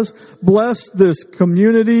Jesus. Bless this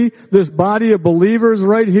community, this body of believers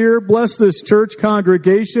right here. Bless this church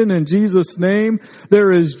congregation in Jesus' name.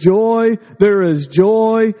 There is joy. There is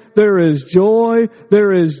joy. There is joy.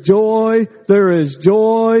 There is joy. There is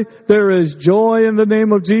joy. There is joy in the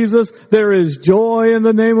name of Jesus. There is joy in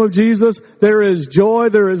the name of Jesus. There is joy.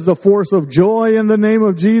 There is the force of joy in the name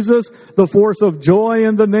of Jesus. The force of joy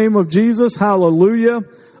in the name of Jesus. Hallelujah.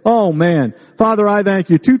 Oh man. Father, I thank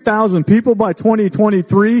you. 2,000 people by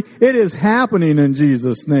 2023. It is happening in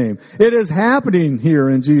Jesus' name. It is happening here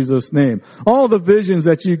in Jesus' name. All the visions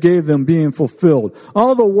that you gave them being fulfilled.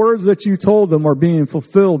 All the words that you told them are being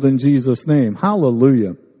fulfilled in Jesus' name.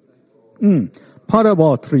 Hallelujah.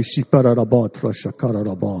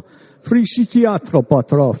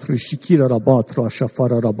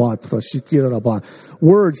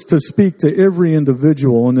 Words to speak to every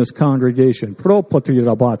individual in this congregation.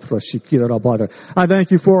 I thank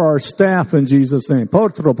you for our staff in Jesus' name. I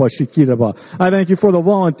thank you for the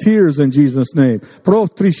volunteers in Jesus' name.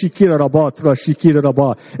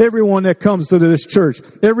 Everyone that comes to this church,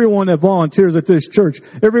 everyone that volunteers at this church,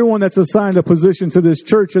 everyone that's assigned a position to this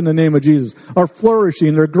church in the name of Jesus are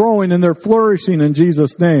flourishing. They're growing and they're flourishing in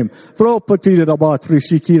Jesus' name. Families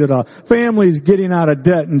getting out of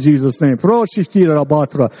debt in Jesus' name.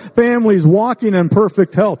 Families walking in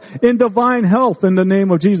perfect health, in divine health in the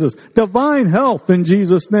name of Jesus. Divine health in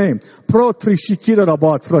Jesus' name.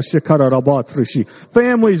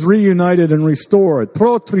 Families reunited and restored.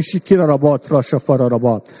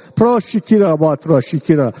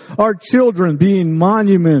 Our children being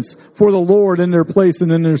monuments for the Lord in their place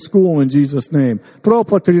and in their school in Jesus' name.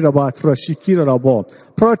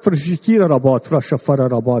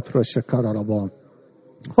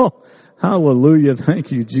 Oh, hallelujah.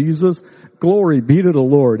 Thank you, Jesus. Glory be to the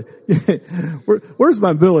Lord. Where's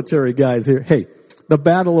my military guys here? Hey, the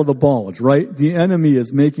Battle of the Bulge, right? The enemy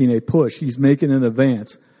is making a push. He's making an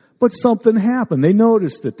advance. But something happened. They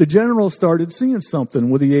noticed it. The generals started seeing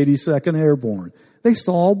something with the 82nd Airborne. They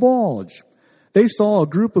saw a bulge. They saw a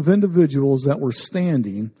group of individuals that were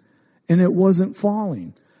standing, and it wasn't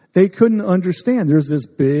falling. They couldn't understand. There's this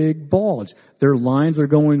big bulge. Their lines are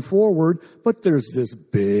going forward, but there's this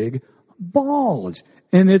big bulge,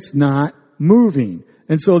 and it's not moving.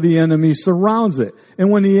 And so the enemy surrounds it.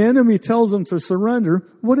 And when the enemy tells them to surrender,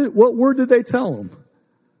 what word did they tell them?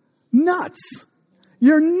 Nuts.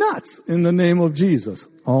 You're nuts in the name of Jesus.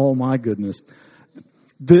 Oh my goodness.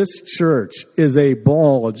 This church is a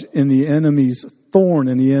bulge in the enemy's thorn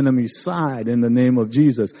in the enemy's side in the name of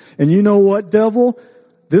Jesus. And you know what, devil?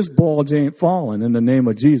 This bulge ain't falling in the name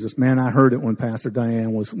of Jesus. Man, I heard it when Pastor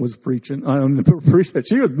Diane was preaching.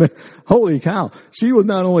 She was, holy cow. She was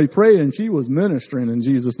not only praying, she was ministering in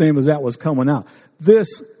Jesus' name as that was coming out.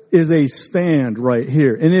 This is a stand right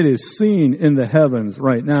here, and it is seen in the heavens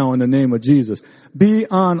right now in the name of Jesus. Be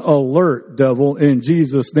on alert, devil, in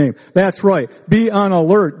Jesus' name. That's right. Be on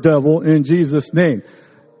alert, devil, in Jesus' name.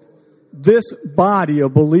 This body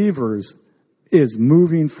of believers is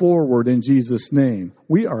moving forward in Jesus' name.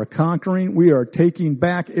 We are conquering. We are taking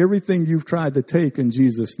back everything you've tried to take in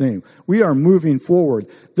Jesus' name. We are moving forward.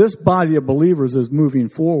 This body of believers is moving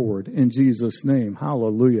forward in Jesus' name.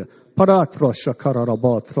 Hallelujah. Karabatra shikira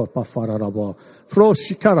rabatra shafara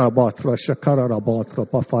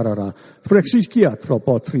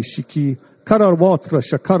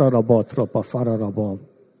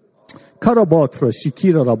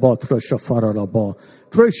rabba.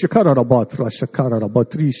 Treshikara rabatra shakara rabba.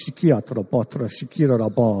 Trishikiatra batra shikira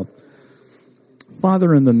rabba.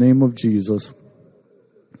 Father, in the name of Jesus,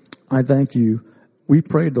 I thank you. We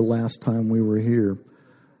prayed the last time we were here.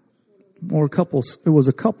 It was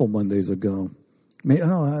a couple Mondays ago.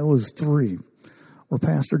 it was 3, where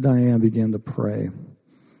Pastor Diane began to pray.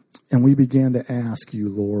 And we began to ask you,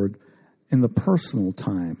 Lord, in the personal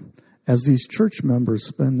time, as these church members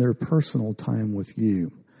spend their personal time with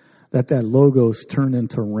you, that logos turn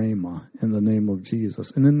into rhema in the name of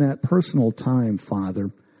Jesus. And in that personal time,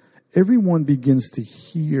 Father, everyone begins to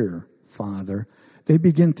hear, Father. They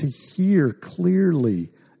begin to hear clearly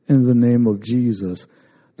in the name of Jesus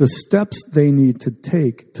the steps they need to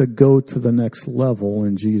take to go to the next level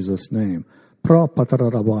in Jesus' name.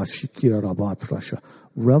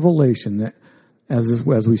 Revelation,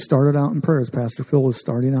 as we started out in prayer, as Pastor Phil was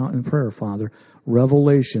starting out in prayer, Father,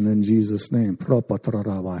 revelation in Jesus' name.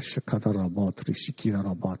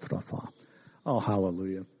 Oh,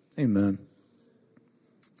 hallelujah. Amen.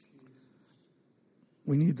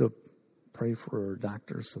 We need to pray for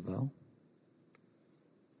Dr. Savelle.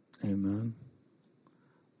 Amen.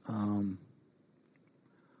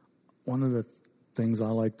 One of the things I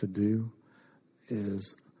like to do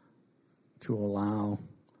is to allow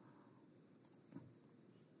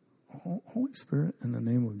Holy Spirit in the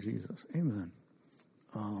name of Jesus. Amen.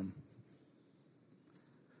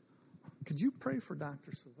 Could you pray for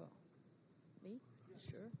Dr. Savelle? Me?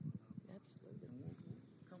 Sure. Absolutely.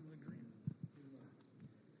 Come in agreement.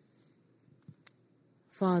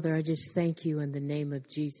 Father, I just thank you in the name of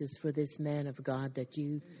Jesus for this man of God that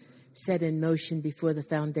you set in motion before the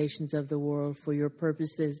foundations of the world for your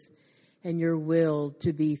purposes and your will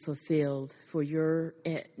to be fulfilled for your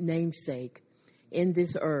namesake in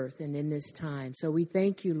this earth and in this time. So we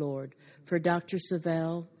thank you, Lord, for Dr.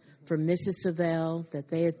 Savelle, for Mrs. Savelle, that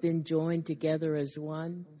they have been joined together as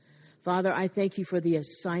one. Father, I thank you for the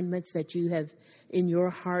assignments that you have in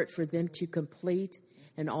your heart for them to complete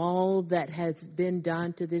and all that has been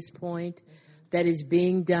done to this point, that is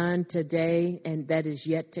being done today and that is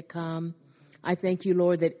yet to come. I thank you,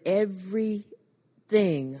 Lord, that everything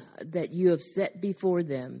that you have set before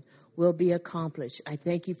them will be accomplished. I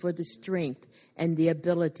thank you for the strength and the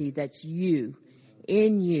ability that's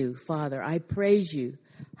in you, Father. I praise you.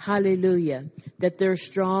 Hallelujah. That they're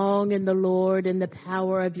strong in the Lord and the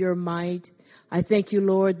power of your might. I thank you,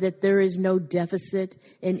 Lord, that there is no deficit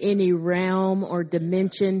in any realm or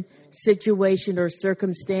dimension, situation or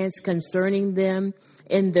circumstance concerning them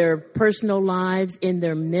in their personal lives, in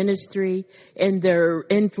their ministry, in their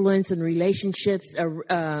influence and relationships,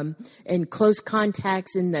 in close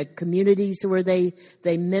contacts in the communities where they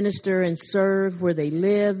minister and serve, where they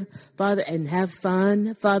live, Father, and have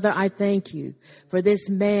fun. Father, I thank you for this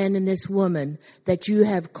man and this woman that you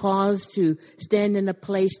have caused to stand in a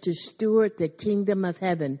place to steward the kingdom of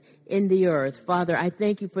heaven in the earth. Father, I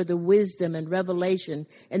thank you for the wisdom and revelation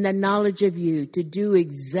and the knowledge of you to do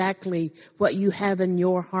exactly what you have in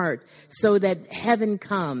your heart so that heaven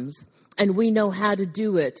comes and we know how to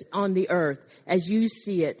do it on the earth as you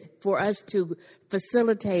see it, for us to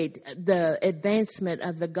facilitate the advancement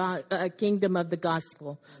of the kingdom of the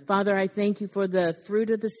gospel. Father, I thank you for the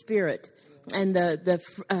fruit of the Spirit and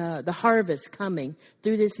the harvest coming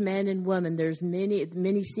through this man and woman. There's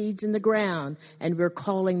many seeds in the ground, and we're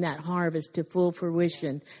calling that harvest to full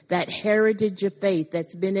fruition. That heritage of faith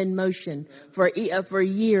that's been in motion for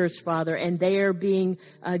years, Father, and they are being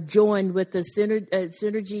joined with the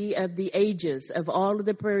synergy of the ages of all of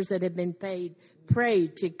the prayers that have been prayed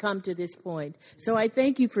to come to this point. So I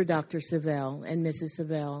thank you for Dr. Savelle and Mrs.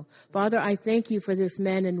 Savelle. Father, I thank you for this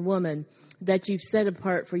man and woman that you've set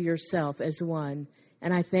apart for yourself as one.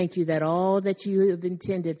 And I thank you that all that you have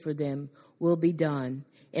intended for them will be done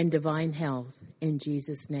in divine health. In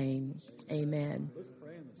Jesus' name, amen. Let's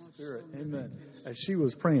pray in the Spirit. Amen. As she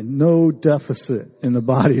was praying, no deficit in the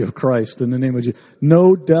body of Christ in the name of Jesus.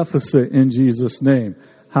 No deficit in Jesus' name.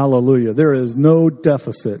 Hallelujah. There is no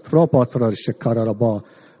deficit. Strength.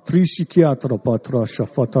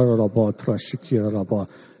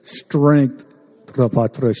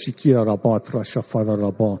 Trapatra Shikira Rabatra Shafara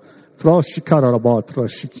Rabba Trashikara Rabatra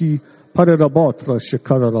Shiki Parabatra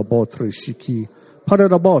Shikara Rabatra Shiki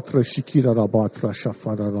Parabatra Shikira Rabatra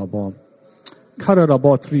Shafara Rabba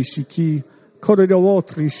Karabatri Shiki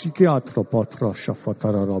Korabatri Shikiatra Patra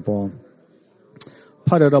Shafatara Rabba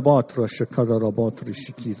Parabatra Shikara Rabatri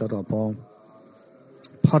Shikita Rabba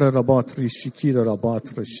Parabatri Shikira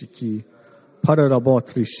Rabatra Shiki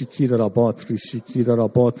Parabatri Shikira Rabatri Shikira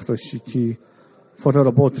Rabatra Shiki.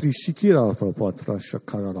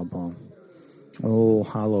 Oh,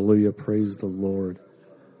 hallelujah. Praise the Lord.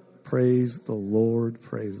 Praise the Lord.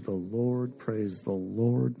 Praise the Lord. Praise the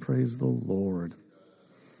Lord. Praise the Lord.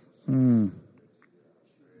 There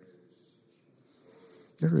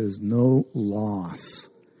is no loss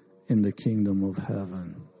in the kingdom of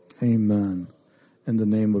heaven. Amen. in the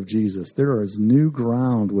name of Jesus. There is new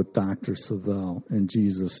ground with Dr. Savelle in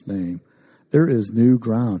Jesus' name. There is new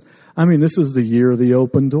ground. I mean, this is the year of the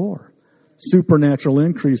open door. Supernatural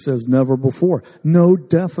increase as never before. No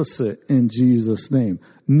deficit in Jesus' name.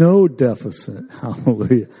 No deficit.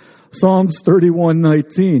 Hallelujah. Psalms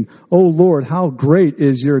 31:19. O Lord, how great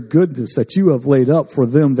is your goodness that you have laid up for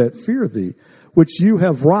them that fear thee, which you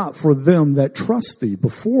have wrought for them that trust thee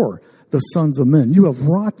before the sons of men. You have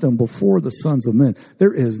wrought them before the sons of men.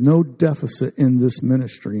 There is no deficit in this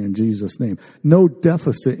ministry in Jesus' name. No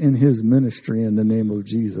deficit in his ministry in the name of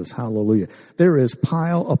Jesus. Hallelujah. There is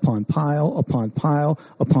pile upon pile upon pile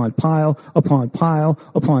upon pile upon pile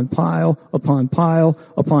upon pile upon pile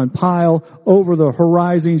upon pile over the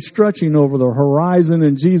horizon, stretching over the horizon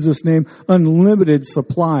in Jesus' name. Unlimited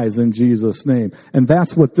supplies in Jesus' name. And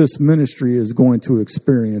that's what this ministry is going to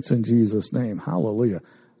experience in Jesus' name. Hallelujah.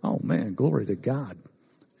 Oh, man, glory to God.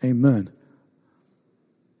 Amen.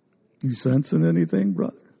 You sensing anything,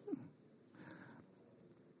 brother?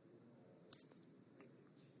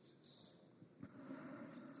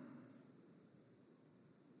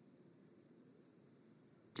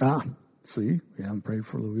 See, we haven't prayed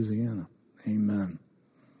for Louisiana. Amen.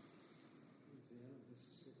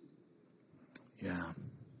 Yeah.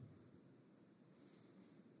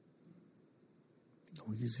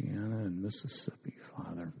 Louisiana and Mississippi,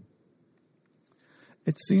 Father.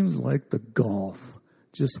 It seems like the Gulf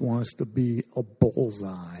just wants to be a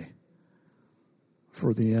bullseye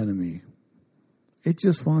for the enemy. It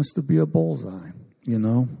just wants to be a bullseye, you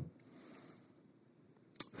know.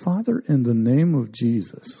 Father, in the name of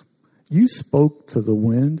Jesus, you spoke to the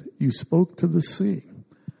wind, you spoke to the sea.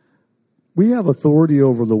 We have authority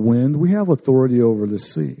over the wind, we have authority over the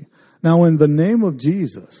sea. Now, in the name of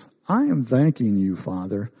Jesus, I am thanking you,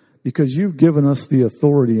 Father, because you've given us the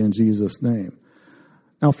authority in Jesus' name.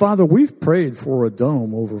 Now, Father, we've prayed for a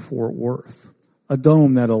dome over Fort Worth, a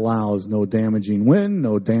dome that allows no damaging wind,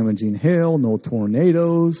 no damaging hail, no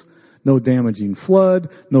tornadoes, no damaging flood,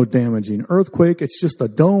 no damaging earthquake. It's just a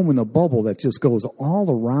dome and a bubble that just goes all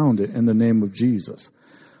around it in the name of Jesus.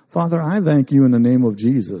 Father, I thank you in the name of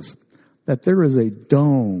Jesus that there is a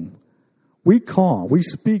dome. We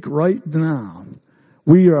speak right now.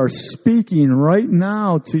 We are speaking right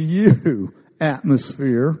now to you,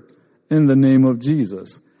 atmosphere, in the name of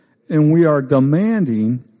Jesus. And we are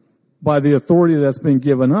demanding, by the authority that's been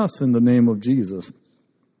given us in the name of Jesus,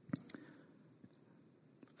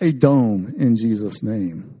 a dome in Jesus'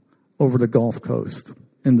 name over the Gulf Coast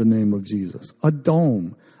in the name of Jesus. A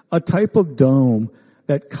dome, a type of dome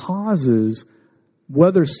that causes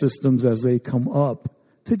weather systems as they come up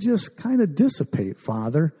to just kind of dissipate,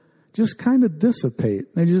 Father. Just kind of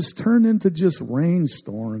dissipate. They just turn into just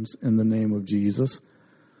rainstorms in the name of Jesus,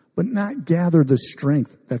 but not gather the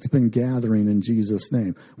strength that's been gathering in Jesus'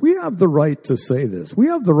 name. We have the right to say this. We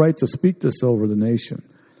have the right to speak this over the nation.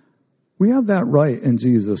 We have that right in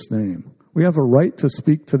Jesus' name. We have a right to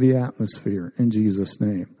speak to the atmosphere in Jesus'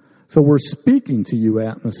 name. So we're speaking to you,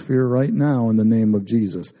 atmosphere, right now in the name of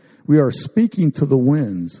Jesus. We are speaking to the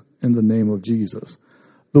winds in the name of Jesus.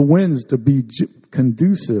 The winds to be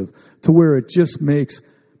conducive to where it just makes,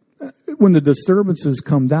 when the disturbances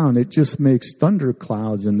come down, it just makes thunder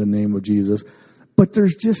clouds in the name of Jesus. But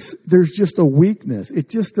there's just a weakness. It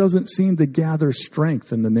just doesn't seem to gather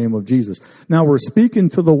strength in the name of Jesus. Now we're speaking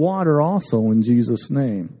to the water also in Jesus'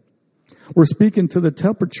 name. We're speaking to the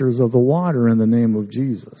temperatures of the water in the name of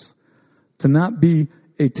Jesus. To not be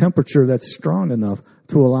a temperature that's strong enough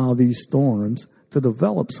to allow these storms to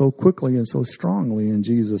develop so quickly and so strongly in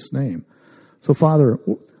Jesus' name. So, Father,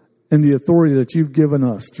 in the authority that you've given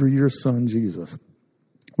us through your Son, Jesus,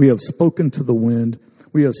 we have spoken to the wind,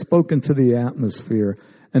 we have spoken to the atmosphere,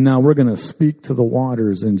 and now we're going to speak to the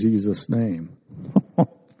waters in Jesus' name.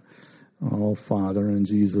 Oh, Father, in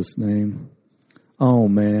Jesus' name. Oh,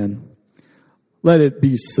 man. Let it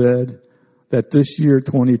be said that this year,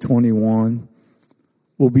 2021,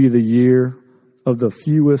 will be the year of the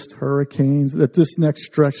fewest hurricanes, that this next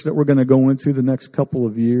stretch that we're going to go into the next couple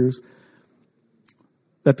of years,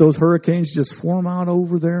 that those hurricanes just form out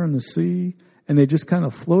over there in the sea, and they just kind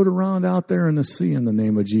of float around out there in the sea in the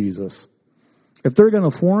name of Jesus. If they're going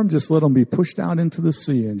to form, just let them be pushed out into the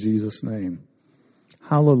sea in Jesus' name.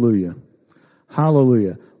 Hallelujah.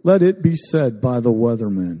 Hallelujah. Let it be said by the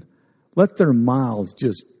weathermen. Let their mouths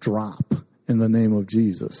just drop in the name of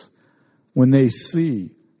Jesus when they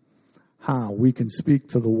see how we can speak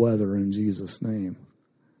to the weather in Jesus' name.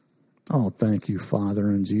 Oh, thank you,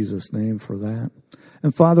 Father, in Jesus' name for that.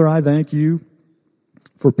 And Father, I thank you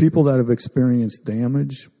for people that have experienced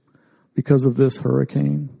damage because of this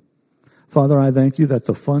hurricane. Father, I thank you that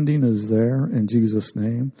the funding is there in Jesus'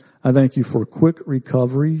 name. I thank you for quick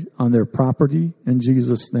recovery on their property in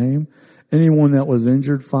Jesus' name. Anyone that was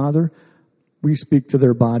injured, Father, we speak to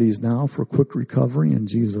their bodies now for quick recovery in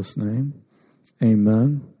Jesus' name.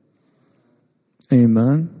 Amen.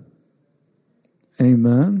 Amen.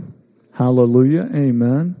 Amen. Hallelujah.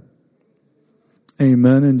 Amen.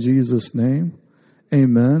 Amen in Jesus' name.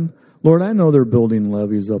 Amen. Lord, I know they're building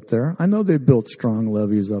levees up there. I know they built strong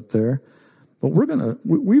levees up there. But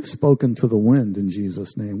we've spoken to the wind in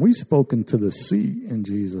Jesus' name. We've spoken to the sea in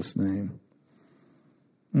Jesus' name.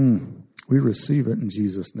 We receive it in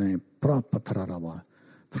Jesus' name. I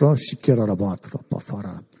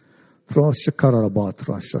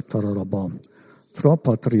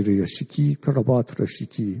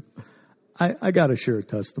got to share a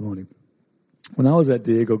testimony. When I was at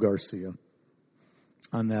Diego Garcia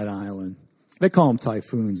on that island, they call them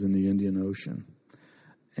typhoons in the Indian Ocean.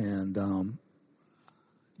 And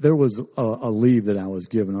there was a leave that I was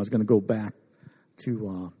given. I was going to go back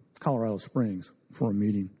to Colorado Springs for a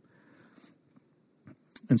meeting.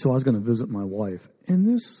 And so I was going to visit my wife. And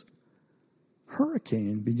this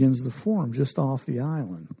hurricane begins to form just off the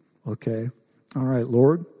island. Okay. All right,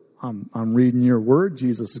 Lord, I'm reading your word.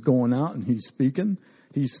 Jesus is going out and he's speaking.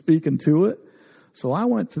 He's speaking to it. So I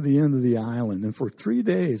went to the end of the island. And for 3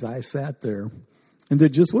 days I sat there and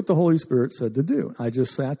did just what the Holy Spirit said to do. I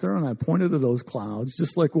just sat there and I pointed to those clouds,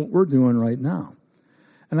 just like what we're doing right now.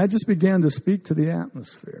 And I just began to speak to the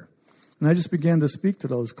atmosphere. And I just began to speak to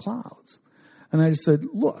those clouds. And I just said,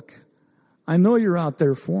 look, I know you're out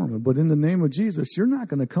there for me, but in the name of Jesus, you're not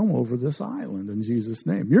going to come over this island in Jesus'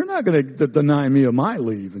 name. You're not going to deny me of my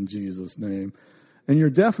leave in Jesus' name. And you're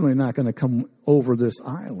definitely not going to come over this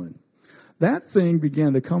island. That thing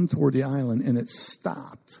began to come toward the island, and it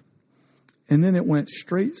stopped. And then it went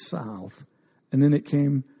straight south, and then it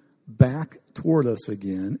came back toward us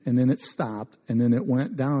again, and then it stopped, and then it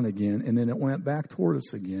went down again, and then it went back toward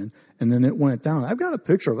us again, and then it went down. I've got a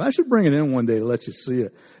picture of it. I should bring it in one day to let you see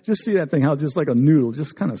it. Just see that thing, how just like a noodle,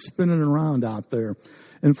 just kind of spinning around out there.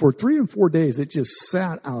 And for 3 and 4 days, it just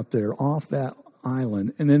sat out there off that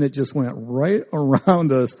island, and then it just went right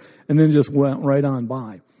around us, and then just went right on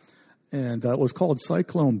by. And it was called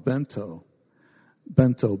Cyclone Bento.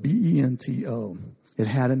 Bento, B-E-N-T-O. It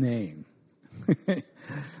had a name.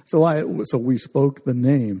 So we spoke the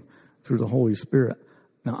name through the Holy Spirit.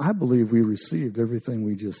 Now, I believe we received everything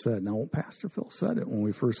we just said. Now, Pastor Phil said it when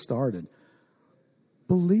we first started.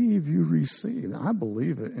 Believe you received. I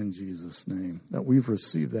believe it in Jesus' name, that we've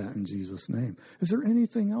received that in Jesus' name. Is there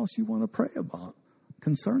anything else you want to pray about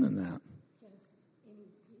concerning that? Just any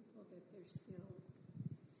people that they're still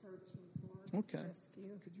searching for. Okay. Rescue.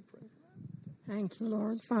 Could you pray for that? Thank you,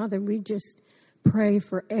 Lord. Father, we just pray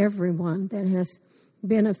for everyone that has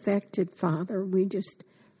been affected, Father. We just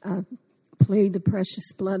plead the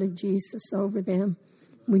precious blood of Jesus over them.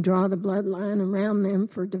 We draw the bloodline around them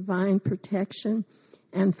for divine protection.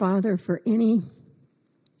 And, Father, for any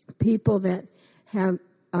people that have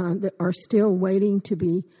that are still waiting to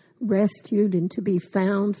be rescued and to be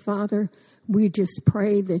found, Father, we just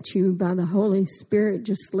pray that you, by the Holy Spirit,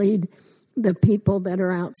 just lead the people that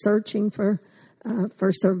are out searching for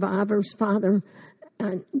survivors, Father,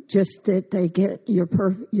 just that they get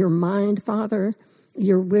your mind, Father,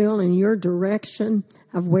 your will and your direction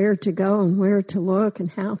of where to go and where to look and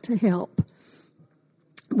how to help.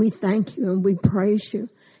 We thank you and we praise you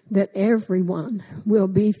that everyone will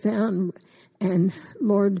be found. And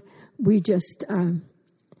Lord, we just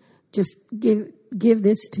give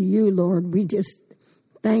this to you, Lord. We just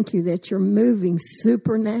thank you that you're moving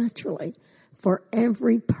supernaturally for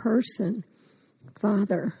every person,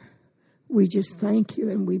 Father. We just thank you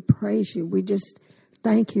and we praise you. We just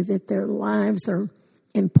thank you that their lives are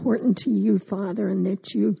important to you, Father, and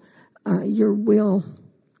that your will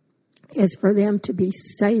is for them to be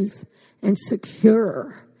safe and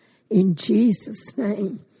secure. In Jesus'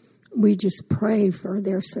 name, we just pray for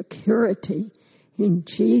their security. In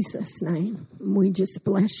Jesus' name, we just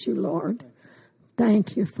bless you, Lord.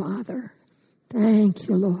 Thank you, Father. Thank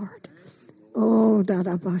you, Lord. Oh,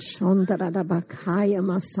 darabashondarabakaya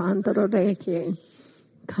masandoreke.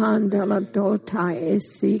 Kandala dota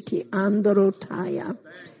esiki andorotaya.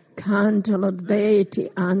 Kandala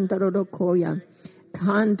beti andorokoya.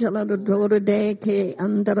 Kandala dodeke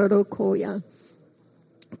andorokoya.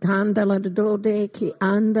 Kandala dodeki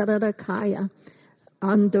andarakaya.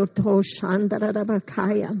 Andoto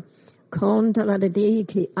shandarabakaya. Kondala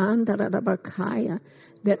deki andarabakaya.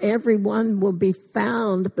 That everyone will be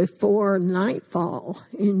found before nightfall.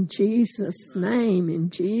 In Jesus' name,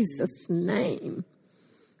 in Jesus' name.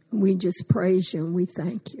 We just praise you and we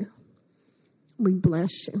thank you. We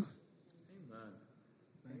bless you.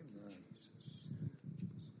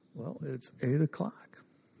 Well, it's 8:00.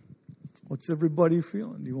 What's everybody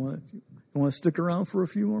feeling? Do you want to stick around for a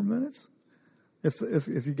few more minutes? If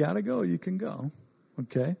you got to go, you can go.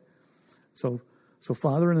 Okay? So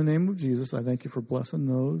Father, in the name of Jesus, I thank you for blessing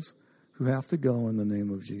those who have to go in the name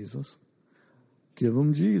of Jesus. Give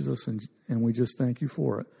them Jesus, and we just thank you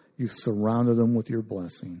for it. You've surrounded them with your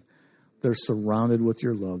blessing. They're surrounded with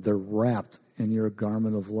your love. They're wrapped in your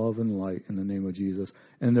garment of love and light in the name of Jesus,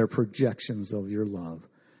 and they're projections of your love.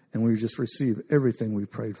 And we just receive everything we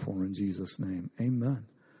prayed for in Jesus' name. Amen.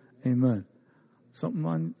 Amen. Something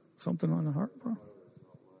on the heart, bro?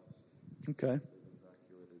 Okay.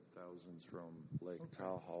 Evacuated thousands from Lake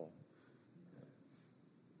Tahoe.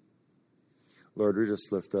 Lord, we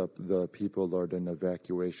just lift up the people, Lord, in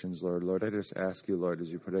evacuations, Lord. Lord, I just ask you, Lord,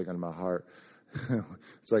 as you put it on my heart,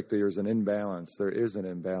 it's like there's an imbalance. There is an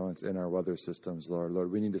imbalance in our weather systems, Lord. Lord,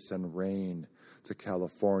 we need to send rain to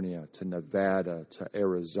California, to Nevada, to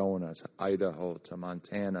Arizona, to Idaho, to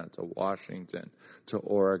Montana, to Washington, to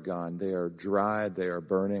Oregon. They are dry. They are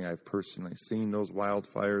burning. I've personally seen those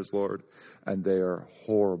wildfires, Lord, and they are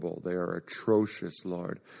horrible. They are atrocious,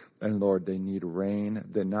 Lord. And, Lord, they need rain.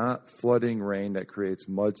 They're not flooding rain that creates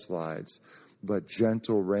mudslides, but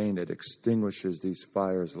gentle rain that extinguishes these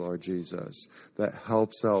fires, Lord Jesus, that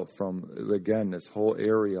helps out from, again, this whole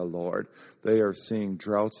area, Lord. They are seeing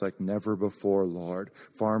droughts like never before, Lord.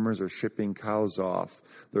 Farmers are shipping cows off.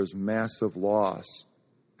 There's massive loss.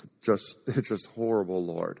 It's just horrible,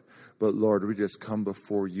 Lord. But, Lord, we just come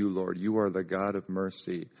before you, Lord. You are the God of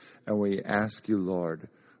mercy. And we ask you, Lord,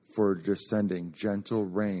 for just sending gentle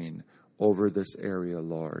rain over this area,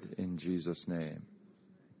 Lord, in Jesus' name.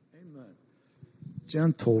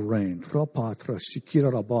 Gentle rain.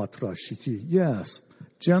 Yes,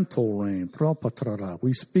 gentle rain.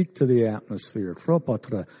 We speak to the atmosphere.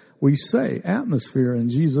 We say atmosphere in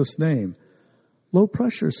Jesus' name. Low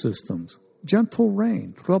pressure systems. Gentle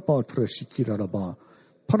rain. Starting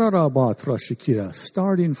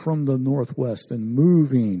from the northwest and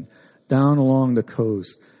moving down along the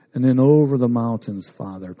coast and then over the mountains,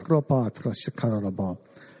 Father.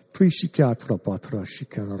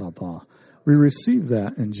 We receive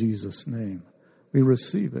that in Jesus' name. We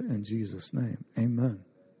receive it in Jesus' name. Amen.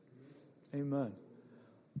 Amen.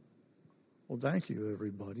 Well, thank you,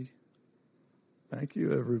 everybody. Thank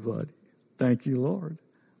you, everybody. Thank you, Lord.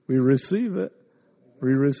 We receive it.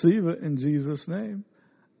 We receive it in Jesus' name.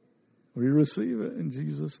 We receive it in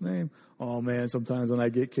Jesus' name. Oh, man, sometimes when I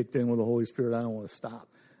get kicked in with the Holy Spirit, I don't want to stop.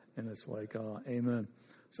 And it's like, amen.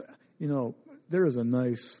 So, there is a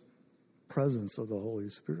nice presence of the Holy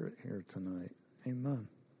Spirit here tonight. Amen.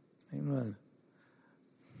 Amen.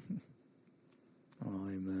 Oh,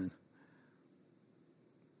 amen.